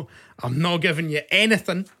 I'm not giving you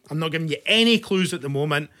anything. I'm not giving you any clues at the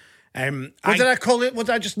moment. What did I call it? What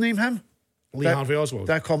did I just name him? Harvey Oswald.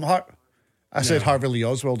 Did I call him I said Harvey Lee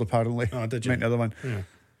Oswald, apparently. Oh, did you? Meant the other one. Yeah.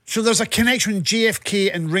 So there's a connection with JFK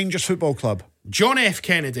and Rangers Football Club. John F.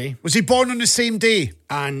 Kennedy. Was he born on the same day?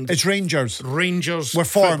 And it's Rangers. Rangers were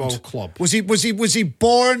formed. Football Club. Was he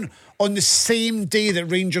born on the same day that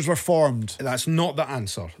Rangers were formed? That's not the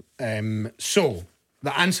answer. So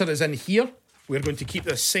the answer is in here. We're going to keep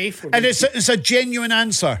this safe. And it's a genuine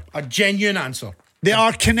answer. A genuine answer. They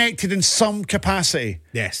are connected in some capacity.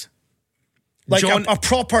 Yes. Like a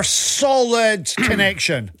proper solid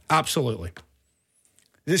connection. Absolutely.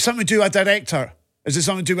 Is it something to do with a director? Is it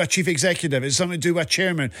something to do with a chief executive? Is it something to do with a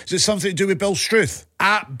chairman? Is it something to do with Bill Struth?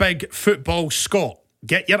 At Big Football Scott,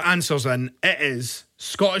 get your answers in. It is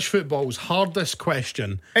Scottish football's hardest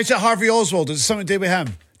question. Is it Harvey Oswald? Is it something to do with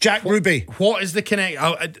him? Jack Ruby? What is the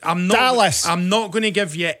connection? I'm not. Dallas? I'm not going to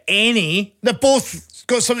give you any. They're both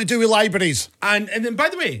got something to do with libraries. And then, by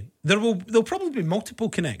the way, there'll probably be multiple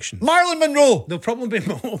connections. Marilyn Monroe? There'll probably be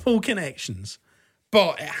multiple connections.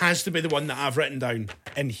 But it has to be the one that I've written down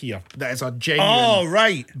in here. That is a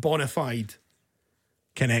genuine, bona fide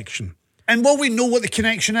connection. And will we know what the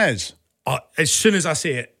connection is? As soon as I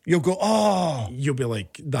say it, you'll go, oh. You'll be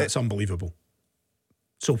like, that's unbelievable.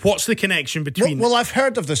 So what's the connection between... Well, I've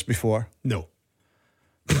heard of this before. No.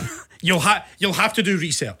 You'll have to do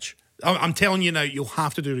research. I'm telling you now, you'll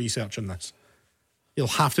have to do research on this. You'll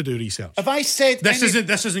have to do research. If I said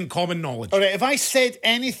this isn't common knowledge. All right, if I said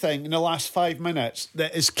anything in the last 5 minutes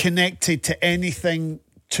that is connected to anything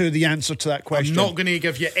to the answer to that question, I'm not going to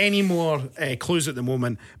give you any more clues at the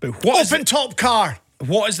moment. But open top car.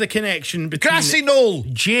 What is the connection between Grassy Knoll,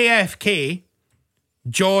 JFK,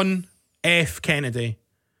 John F. Kennedy,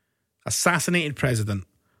 assassinated president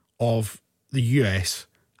of the US,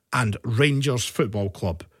 and Rangers Football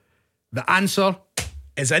Club? The answer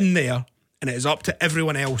is in there, and it is up to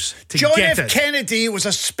everyone else to John get F. it. Kennedy was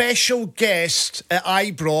a special guest at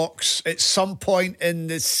Ibrox at some point in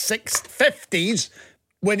the 50s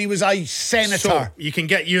when he was a senator. So you can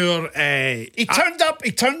get your... He turned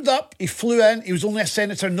up, he flew in, he was only a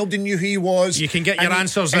senator, nobody knew who he was. You can get your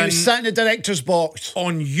answers in. in. He was sat in the director's box.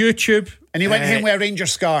 On YouTube. And he went home with a Ranger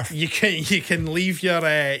scarf. You can leave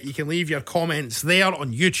your comments there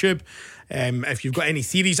on YouTube. If you've got any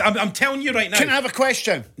theories. I'm telling you right now. Can I have a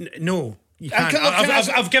question? No. You can't.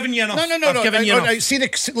 I've given you enough. No. I've given you enough.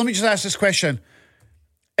 Let me just ask this question.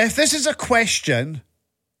 If this is a question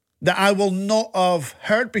that I will not have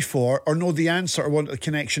heard before or know the answer or what the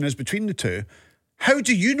connection is between the two, how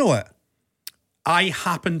do you know it? I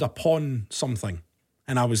happened upon something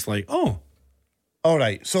and I was like, oh. All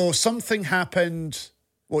right. So something happened.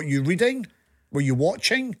 What, you reading? Were you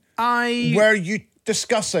watching? Were you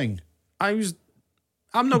discussing? I'm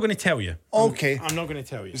not going to tell you. Okay. I'm not going to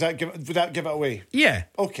tell you. Would that give it away? Yeah.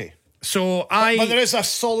 Okay. So But there is a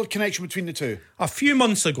solid connection between the two. A few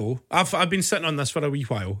months ago, I've been sitting on this for a wee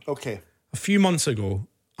while. Okay. A few months ago,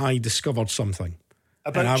 I discovered something.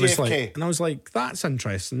 About JFK. JFK. I was like, that's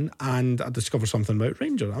interesting. And I discovered something about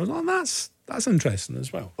Rangers. I was like, that's interesting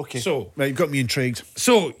as well. Okay. So, right, you've got me intrigued.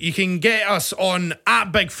 So you can get us on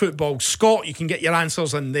 @BigFootball. Scott, you can get your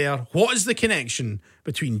answers in there. What is the connection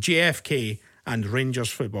between JFK and Rangers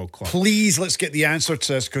Football Club? Please, let's get the answer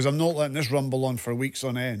to this, because I'm not letting this rumble on for weeks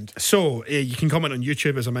on end. So you can comment on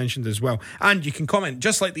YouTube, as I mentioned as well, and you can comment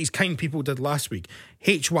just like these kind people did last week.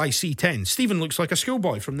 HYC10 Stephen looks like a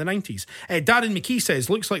schoolboy from the 90s. Darren McKee says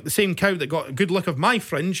looks like the same cow that got a good look of my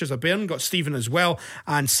fringe as a bairn. Got Stephen as well.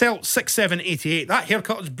 And Celt 6788, that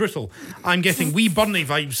haircut is brutal. I'm getting wee Burnley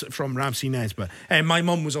vibes from Ramsey Nesbitt. My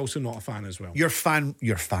mum was also not a fan as well. Your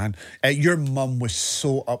mum was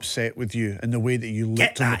so upset with you and the way that you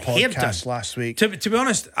looked on the podcast last week. To be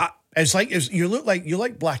honest, you look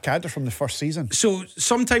like Blackadder from the first season. So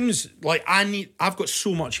sometimes, like, I've got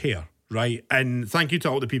so much hair, right? And thank you to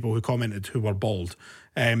all the people who commented who were bald.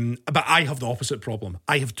 But I have the opposite problem.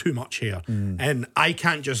 I have too much hair, and I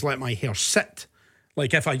can't just let my hair sit.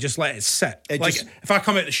 Like, if I just let it sit, if I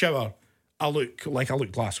come out the shower, I look like I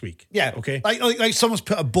looked last week. Yeah, okay. Like someone's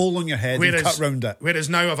put a bowl on your head and cut round it. Whereas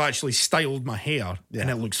now I've actually styled my hair, and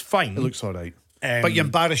it looks fine. It looks all right. But you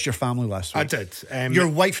embarrassed your family last week. I did. Your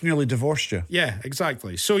wife nearly divorced you. Yeah,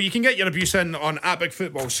 exactly. So you can get your abuse in on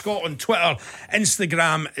 @BigFootball. Scott on Twitter,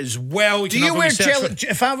 Instagram as well. Do you wear gel?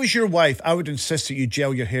 If I was your wife, I would insist that you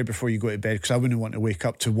gel your hair before you go to bed, because I wouldn't want to wake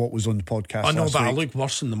up to what was on the podcast. I know, last but week. I look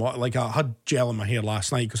worse in the morning. Like, I had gel in my hair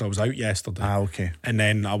last night because I was out yesterday. Okay. And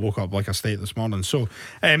then I woke up like I stayed this morning. So,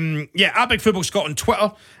 @BigFootball Scott on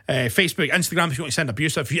Twitter, Facebook, Instagram. If you want to send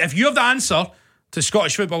abuse, if you have the answer to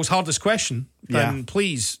Scottish football's hardest question, then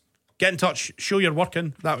please get in touch, show you're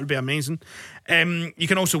working. That would be amazing. You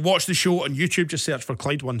can also watch the show on YouTube. Just search for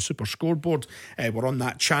Clyde One Super Scoreboard. We're on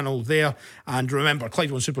that channel there. And remember,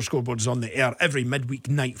 Clyde One Super Scoreboard is on the air every midweek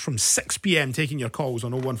night from 6 p.m, taking your calls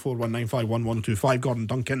on 01419511125. Gordon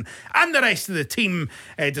Duncan and the rest of the team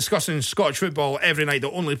discussing Scottish football every night.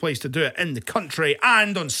 The only place to do it in the country.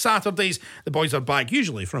 And on Saturdays, the boys are back,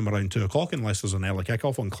 usually from around 2 o'clock, unless there's an early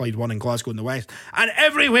kick-off on Clyde One in Glasgow in the West. And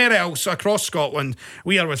everywhere else across Scotland,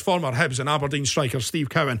 we are with former Hibs and Aberdeen striker Steve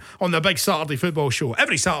Cowan on the Big Saturday Football Show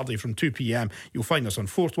every Saturday from 2 p.m. You'll find us on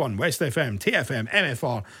 4th1, West FM, TFM,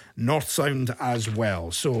 MFR, North Sound as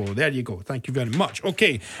well. So there you go. Thank you very much.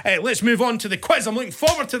 Okay, let's move on to the quiz. I'm looking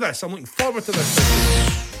forward to this.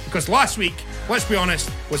 Because last week, let's be honest,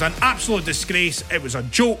 was an absolute disgrace. It was a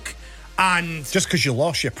joke. And just because you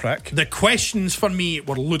lost, you prick. The questions for me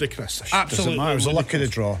were ludicrous. Absolutely. It was a luck of the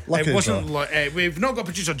draw. We've not got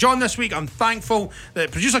producer John this week. I'm thankful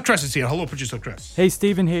that producer Chris is here. Hello, producer Chris. Hey,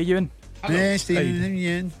 Stephen. Hey, Ewan. Hey,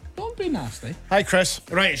 Stephen. Don't be nasty. Hi, Chris.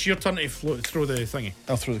 Right, it's your turn to throw the thingy.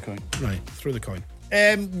 I'll throw the coin. Right, throw the coin.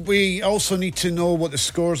 We also need to know what the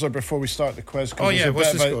scores are before we start the quiz. Oh yeah,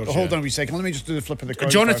 what's the scores? Hold on a wee second. Let me just do the flip of the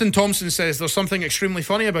coin. Jonathan first. Thompson says there's something extremely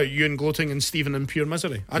funny about you and gloating and Stephen in pure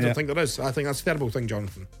misery. I don't think there is. I think that's a terrible thing,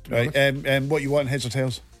 Jonathan. Right. What you want, heads or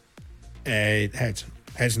tails? Heads.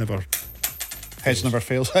 Heads never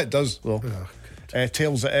fails. It does though.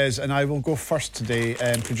 Tails it is, and I will go first today.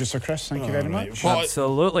 Producer Chris, thank you very much.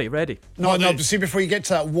 Absolutely ready. But see, before you get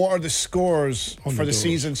to that, what are the scores for the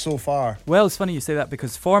season so far? Well, it's funny you say that,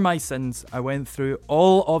 because for my sins, I went through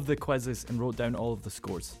all of the quizzes and wrote down all of the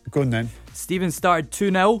scores. Go on then. Stephen started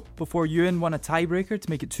 2-0 before Ewan won a tiebreaker to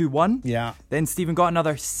make it 2-1. Yeah. Then Stephen got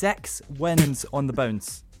another 6 wins on the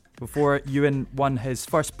bounce before Ewan won his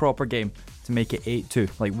first proper game to make it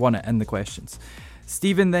 8-2, won it in the questions.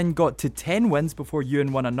 Stephen then got to 10 wins before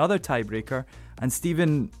Ewan won another tiebreaker. And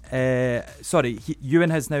Ewan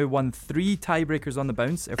has now won 3 tiebreakers on the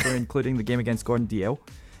bounce, if we're including the game against Gordon DL.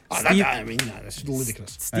 That's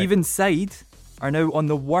ludicrous. Stephen's side are now on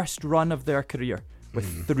the worst run of their career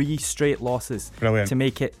with 3 straight losses. Brilliant. To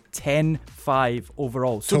make it 10-5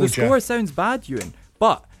 overall. So Told the score ya. sounds bad, Ewan,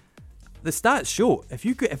 but the stats show if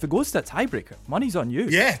it goes to a tiebreaker, money's on you.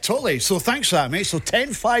 Yeah, totally. So thanks for that, mate. So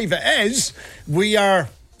 10-5 it is. We're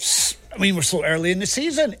so early in the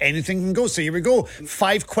season. Anything can go. So here we go.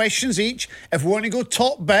 5 questions each. If we want to go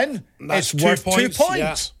top bin, That's it's 2 worth points, 2 points.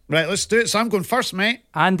 yeah. Right, let's do it. So I'm going first, mate.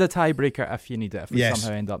 And a tiebreaker if you need it, if we Yes.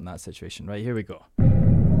 somehow end up in that situation. Right, here we go.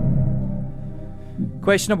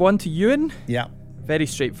 Question number 1 to Ewan. Yeah. Very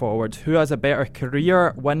straightforward. Who has a better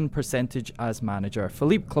career win percentage as manager,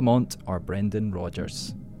 Philippe Clement or Brendan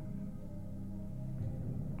Rodgers?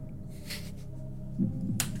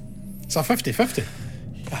 It's a 50-50.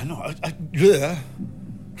 I know.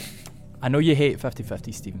 I know you hate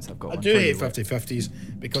 50-50, Stephen, so I've got I one do for hate you. 50-50s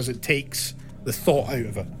because it takes the thought out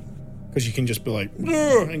of it. Because you can just be like,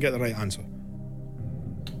 "Ugh," and get the right answer.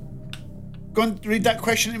 Go and read that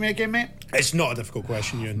question to me again, mate. It's not a difficult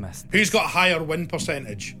question, Ewan. missed Who's got higher win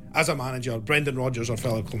percentage as a manager, Brendan Rodgers or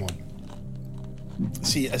Philippe Clement?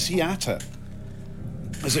 See, is he at it?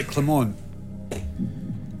 Is it Clement?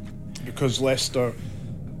 Because Leicester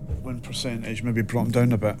win percentage maybe brought him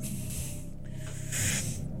down a bit.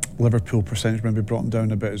 Liverpool percentage maybe brought him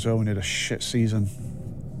down a bit as well when he had a shit season.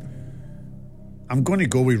 I'm going to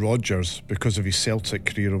go with Rodgers because of his Celtic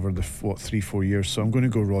career over the 3-4 years. So I'm going to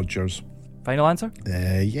go Rodgers. Final answer?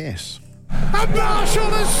 Yes. And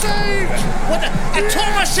Marshall is saved! I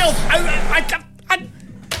told myself I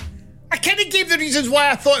kind of gave the reasons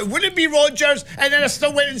why I thought it wouldn't be Rodgers, and then I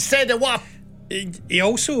still went and said it. What? He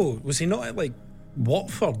also, was he not at like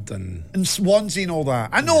Watford and Swansea and all that.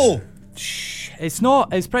 I know. It's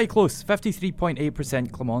not. It's pretty close.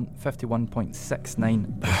 53.8% Clement,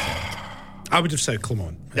 51.69%. I would have said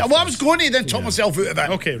Clement. Yeah, well, I was going to then talk myself out of it.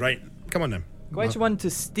 Okay, right. Come on then. Question 1 to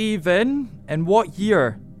Stephen. In what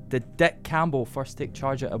year did Dick Campbell first take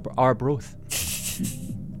charge at Arbroath?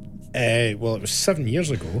 Well, it was 7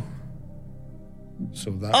 years ago.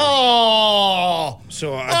 So that.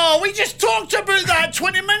 We just talked about that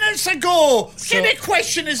 20 minutes ago. What kind of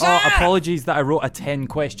question is that? Apologies that I wrote a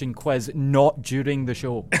 10-question quiz not during the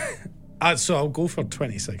show. So I'll go for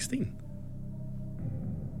 2016.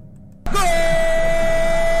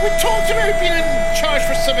 We talked about being in charge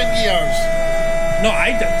for 7 years. No,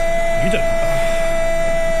 I did. You didn't.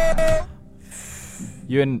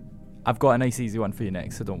 Ewan, I've got a nice easy one for you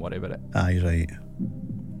next, so don't worry about it. Aye, right.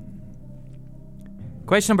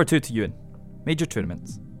 Question number 2 to Ewan. Major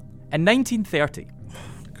tournaments. In 1930,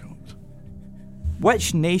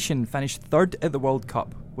 which nation finished 3rd at the World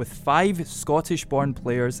Cup with 5 Scottish-born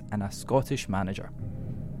players and a Scottish manager?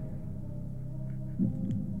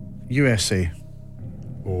 USA.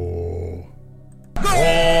 Oh,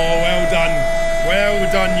 well done.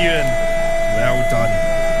 Well done, Ewan. Well done.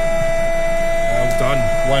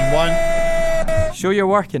 1-1. Show you're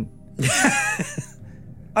working.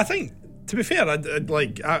 I think, to be fair,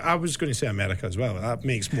 I was going to say America as well. That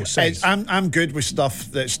makes more sense. I'm good with stuff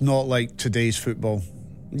that's not like today's football.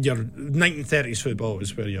 Your 1930s football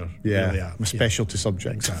is where you're really at. My specialty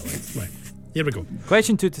subject. Exactly. Right. Here we go.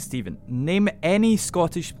 Question 2 to Stephen. Name any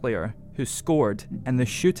Scottish player who scored in the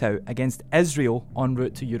shootout against Israel en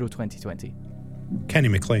route to Euro 2020. Kenny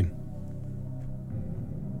McLean.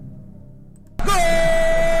 Is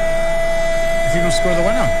he going to score the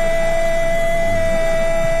winner?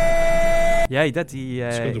 Yeah, he did. He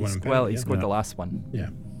Scored the winning penalty, he yeah. scored the last one. Yeah.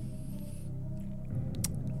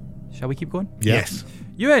 Shall we keep going? Yes.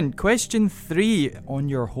 Ewan, question 3 on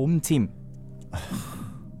your home team.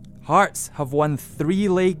 Hearts have won 3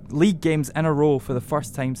 league games in a row for the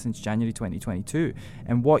first time since January 2022.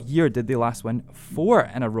 In what year did they last win 4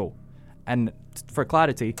 in a row? And for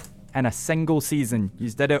clarity, in a single season. You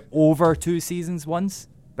did it over 2 seasons once,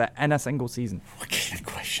 but in a single season. What kind of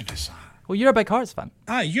question is that? Well, you're a big Hearts fan.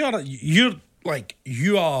 You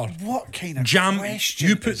are. What kind of question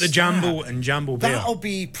You put is the Jambo that? and Jambo Bear. That'll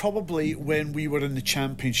be probably when we were in the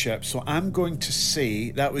championship. So I'm going to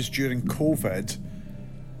say that was during COVID.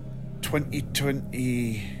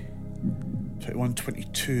 2020, 21,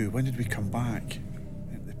 22. When did we come back?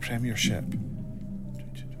 The Premiership.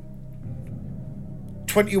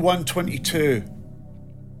 21, 22.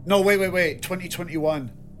 No, wait. 2021.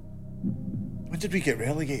 When did we get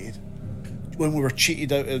relegated? When we were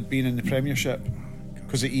cheated out of being in the Premiership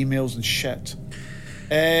because of emails and shit.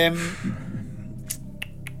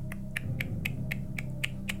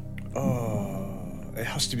 It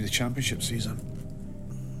has to be the championship season.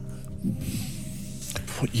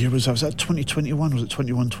 What year was that? Was that 2021? Was it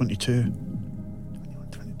 21-22?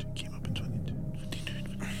 21-22 came up in 22.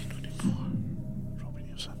 24. Robbie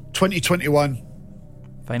Nielsen. 2021.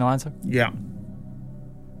 Final answer? Yeah.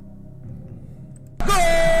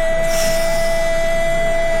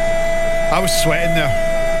 I was sweating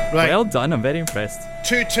there. Right. Well done, I'm very impressed.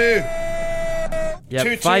 2-2. Yep,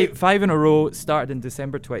 2-2. five in a row, started in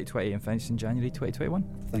December 2020 and finished in January 2021.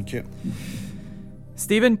 Thank you.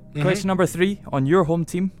 Stephen, question number 3 on your home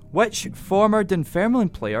team. Which former Dunfermline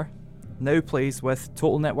player now plays with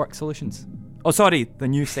Total Network Solutions? Oh, sorry, the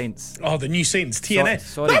New Saints. Oh, the New Saints, TNS.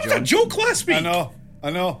 Sorry, that was John. a joke last week. I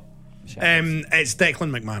know. It's Declan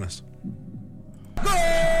McManus.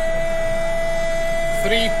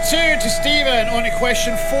 3-2 to Stephen. On to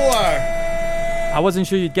question 4. I wasn't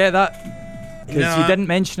sure you'd get that because you didn't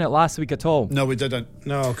mention it last week at all. No, we didn't.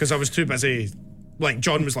 No, because I was too busy. Like,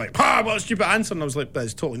 John was like, what a stupid answer. And I was like,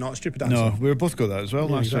 that's totally not a stupid answer. No, we were both got that as well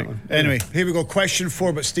last exactly. week. Anyway, here we go. Question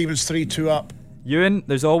 4, but Stephen's 3-2 up. Ewan,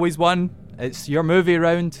 there's always one. It's your movie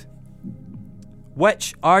round.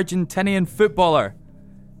 Which Argentinian footballer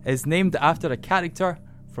is named after a character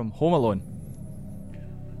from Home Alone?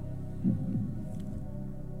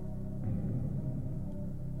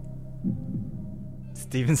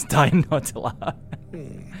 Stephen's dying not to laugh.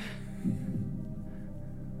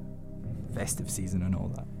 Festive season and all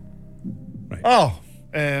that. Right. Oh,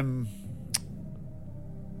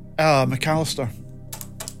 McAllister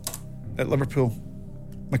at Liverpool.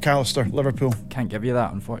 McAllister, Liverpool. Can't give you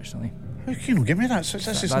that, unfortunately. How can you give me that?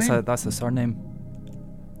 That's his name. That's a surname.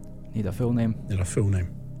 Need a full name. Need a full name.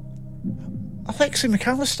 Alexi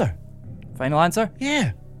McAllister. Final answer?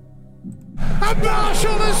 Yeah. And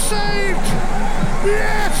Marshall is saved!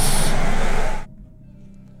 Yes!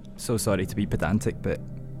 So sorry to be pedantic, but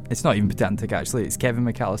it's not even pedantic actually. It's Kevin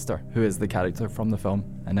McAllister, who is the character from the film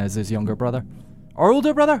and is his younger brother. Or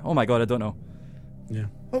older brother? Oh my god, I don't know. Yeah.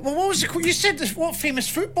 What was it? You said this, what famous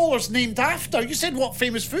footballer's named after? You said what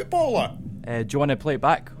famous footballer? Do you want to play it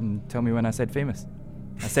back and tell me when I said famous?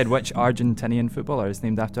 I said which Argentinian footballer is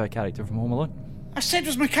named after a character from Home Alone? I said it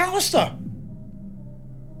was McAllister.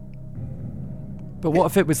 But what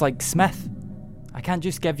if it was like Smith? I can't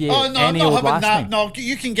just give you Oh no, I'm any not old having last that. name. No,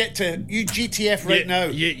 you can get to you GTF right now.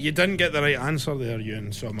 You didn't get the right answer there,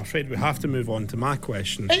 Ewan, so I'm afraid we have to move on to my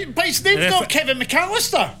question. Hey, but his name's not Kevin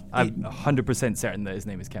McAllister. I'm 100% certain that his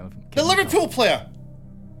name is Kevin. The Liverpool player.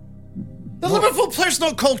 The Liverpool player's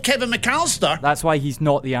not called Kevin McAllister. That's why he's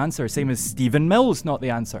not the answer. Same as Stephen Mills, not the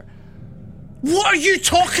answer. What are you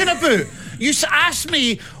talking about? You asked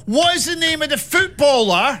me, what is the name of the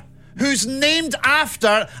footballer who's named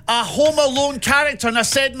after a Home Alone character, and I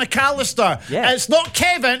said McAllister. Yeah. It's not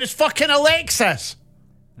Kevin, it's fucking Alexis.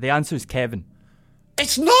 The answer is Kevin.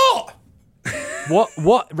 It's not.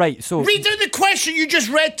 What? Right, so... Read out the question you just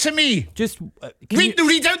read to me. Just...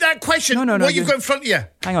 Read out that question. No, what you've got in front of you.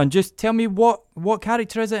 Hang on, just tell me what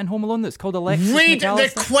character is it in Home Alone that's called Alexis Read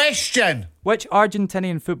McAllister? the question. Which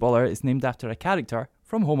Argentinian footballer is named after a character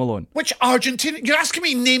from Home Alone? Which Argentinian... You're asking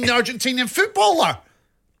me to name the Argentinian footballer.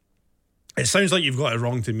 It sounds like you've got it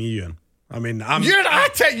wrong to me, Ewan. I mean, You're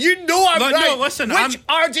at it. You know I'm right. No, listen. Which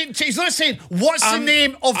Argentine? He's not saying what's the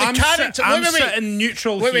name of the character. I'm sitting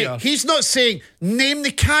neutral here. Wait. He's not saying name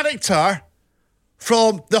the character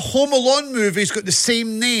from the Home Alone movie. He's got the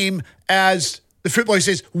same name as the footballer. He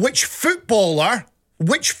says which footballer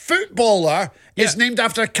is named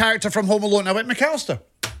after a character from Home Alone. I went McAllister.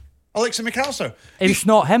 Alexa McAllister. It's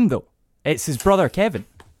not him though. It's his brother Kevin.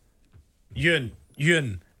 Ewan,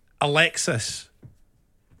 Alexis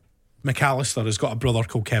McAllister has got a brother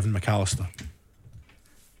called Kevin McAllister.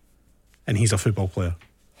 And he's a football player.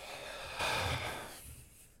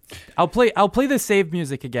 I'll play the save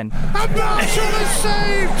music again. And Marshall is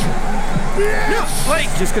saved! Yes! No, like,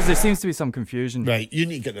 just because there seems to be some confusion. Right, you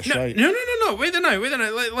need to get this right. No. Wait a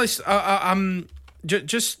minute. Let's.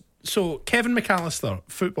 Just so Kevin McAllister,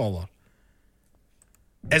 footballer,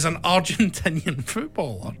 is an Argentinian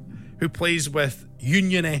footballer who plays with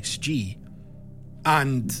Union SG,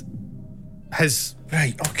 and his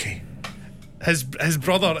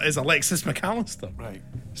brother is Alexis McAllister. Right.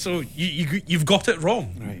 So you've got it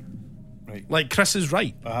wrong. Right. Like Chris is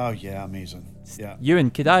right. Oh yeah, amazing. Yeah.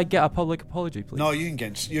 Ewan, could I get a public apology, please? No, you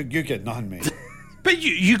get nothing, mate. But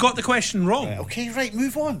you got the question wrong. Okay, right.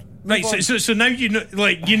 Move on. Right. So now you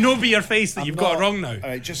know by your face that you've got it wrong now. All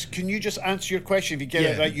right. Can you just answer your question? If you get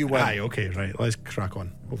it right, you win. Aye. Okay. Right. Let's crack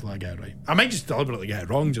on. Hopefully I get it right. I might just deliberately get it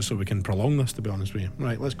wrong just so we can prolong this. To be honest with you.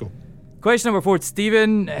 Right. Let's go. Question number 4,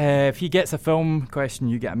 Stephen. If he gets a film question,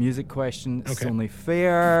 you get a music question. It's Okay. only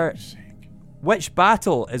fair. Which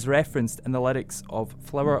battle is referenced in the lyrics of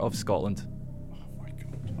Flower of Scotland? Oh my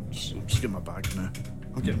God. I'm just getting my bag now.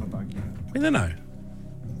 I'm getting my bag now. Wait there now.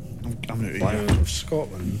 I'm out of Fire here. of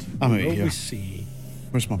Scotland. I'm out of Will here. we see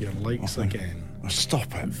Where's my your likes again? Oh,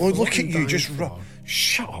 stop it. Oh, look at you. Just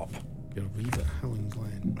shut up. Your read at Hill and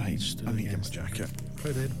Glen. Right, Stood I need to get my against jacket.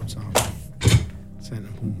 Proud Edwards Army. Sent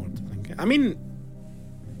him homeward. I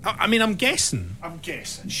mean, I'm guessing. I'm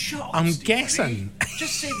guessing. Shut up. I'm Steve, guessing. eh?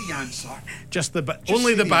 Just say the answer. Just the Just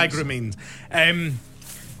only say the the bag answer. remains.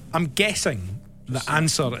 I'm guessing the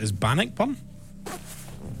answer is Bannockburn.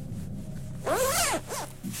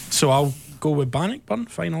 So I'll go with Bannockburn.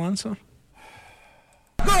 Final answer.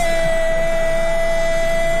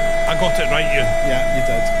 I got it right, you. Yeah, you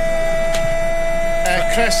did.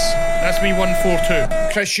 Chris, That's me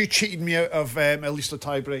 1-4-2. Chris, you cheated me out of at least a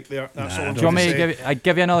tie break there. That's all I'm Do you want me going to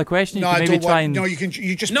give you another question? You No, can I maybe don't try want. and No, you can.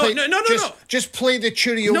 You just No, play. no, Just play the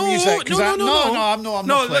Cheerio No, music. 'cause no, I'm no. not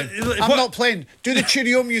No, playing. I'm what- not playing. Do the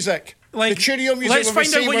Cheerio music. The Cheerio music. Let's when we find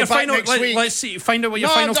say out what we're your back final. next week. Let's see. Find out what your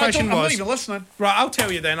No, final I question don't, I'm not was. even listening. Right, I'll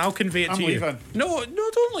tell you then. I'll convey it I'm to leaving. you. No,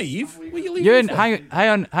 don't leave. Will you leave? Ewan, for? hang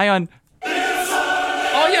on.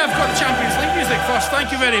 Oh yeah, I've got the Champions League music first.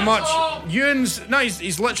 Thank you very much. Ewan's no,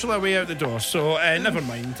 he's literally away out the door. So never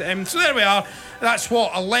mind. So there we are. That's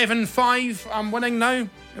what 11-5. I'm winning now.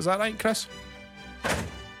 Is that right, Chris?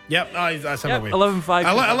 Yep, that's him Yep, away. 11-5.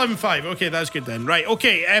 11-5. Okay, that's good then. Right,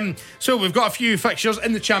 okay. So we've got a few fixtures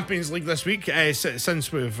in the Champions League this week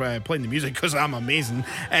since we've played the music because I'm amazing.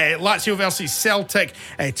 Lazio versus Celtic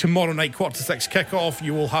tomorrow night, 6:15 kickoff.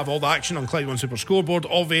 You will have all the action on Clyde One Super Scoreboard.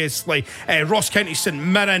 Obviously, Ross County St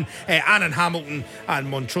Mirren, Annan Hamilton, and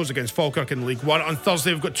Montrose against Falkirk in League One. On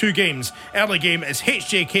Thursday, we've got two games. Early game is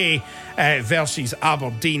HJK versus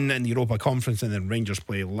Aberdeen in the Europa Conference, and then Rangers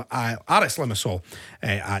play Aris Limassol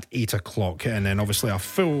at 8 o'clock, and then obviously a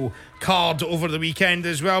full card over the weekend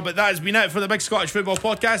as well. But that has been it for the Big Scottish Football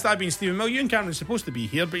Podcast. I've been Stephen Mill. Ewan Cameron's supposed to be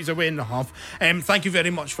here, but he's away in the half. Thank you very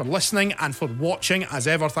much for listening and for watching. As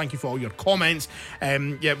ever, thank you for all your comments.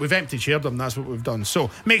 We've empty shared them. That's what we've done. So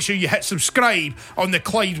make sure you hit subscribe on the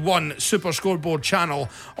Clyde One Super Scoreboard channel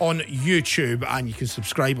on YouTube, and you can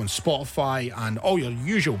subscribe on Spotify and all your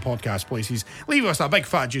usual podcast places. Leave us a big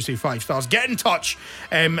fat juicy 5 stars. Get in touch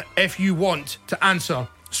if you want to answer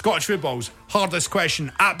Scottish football's hardest question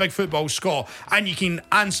at Big Football Scott, and you can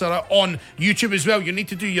answer it on YouTube as well. You need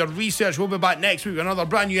to do your research. We'll be back next week with another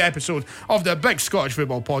brand new episode of the Big Scottish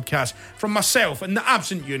Football Podcast. From myself and the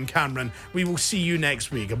absent Ewan Cameron, we will see you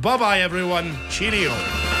next week. Bye bye everyone. Cheerio.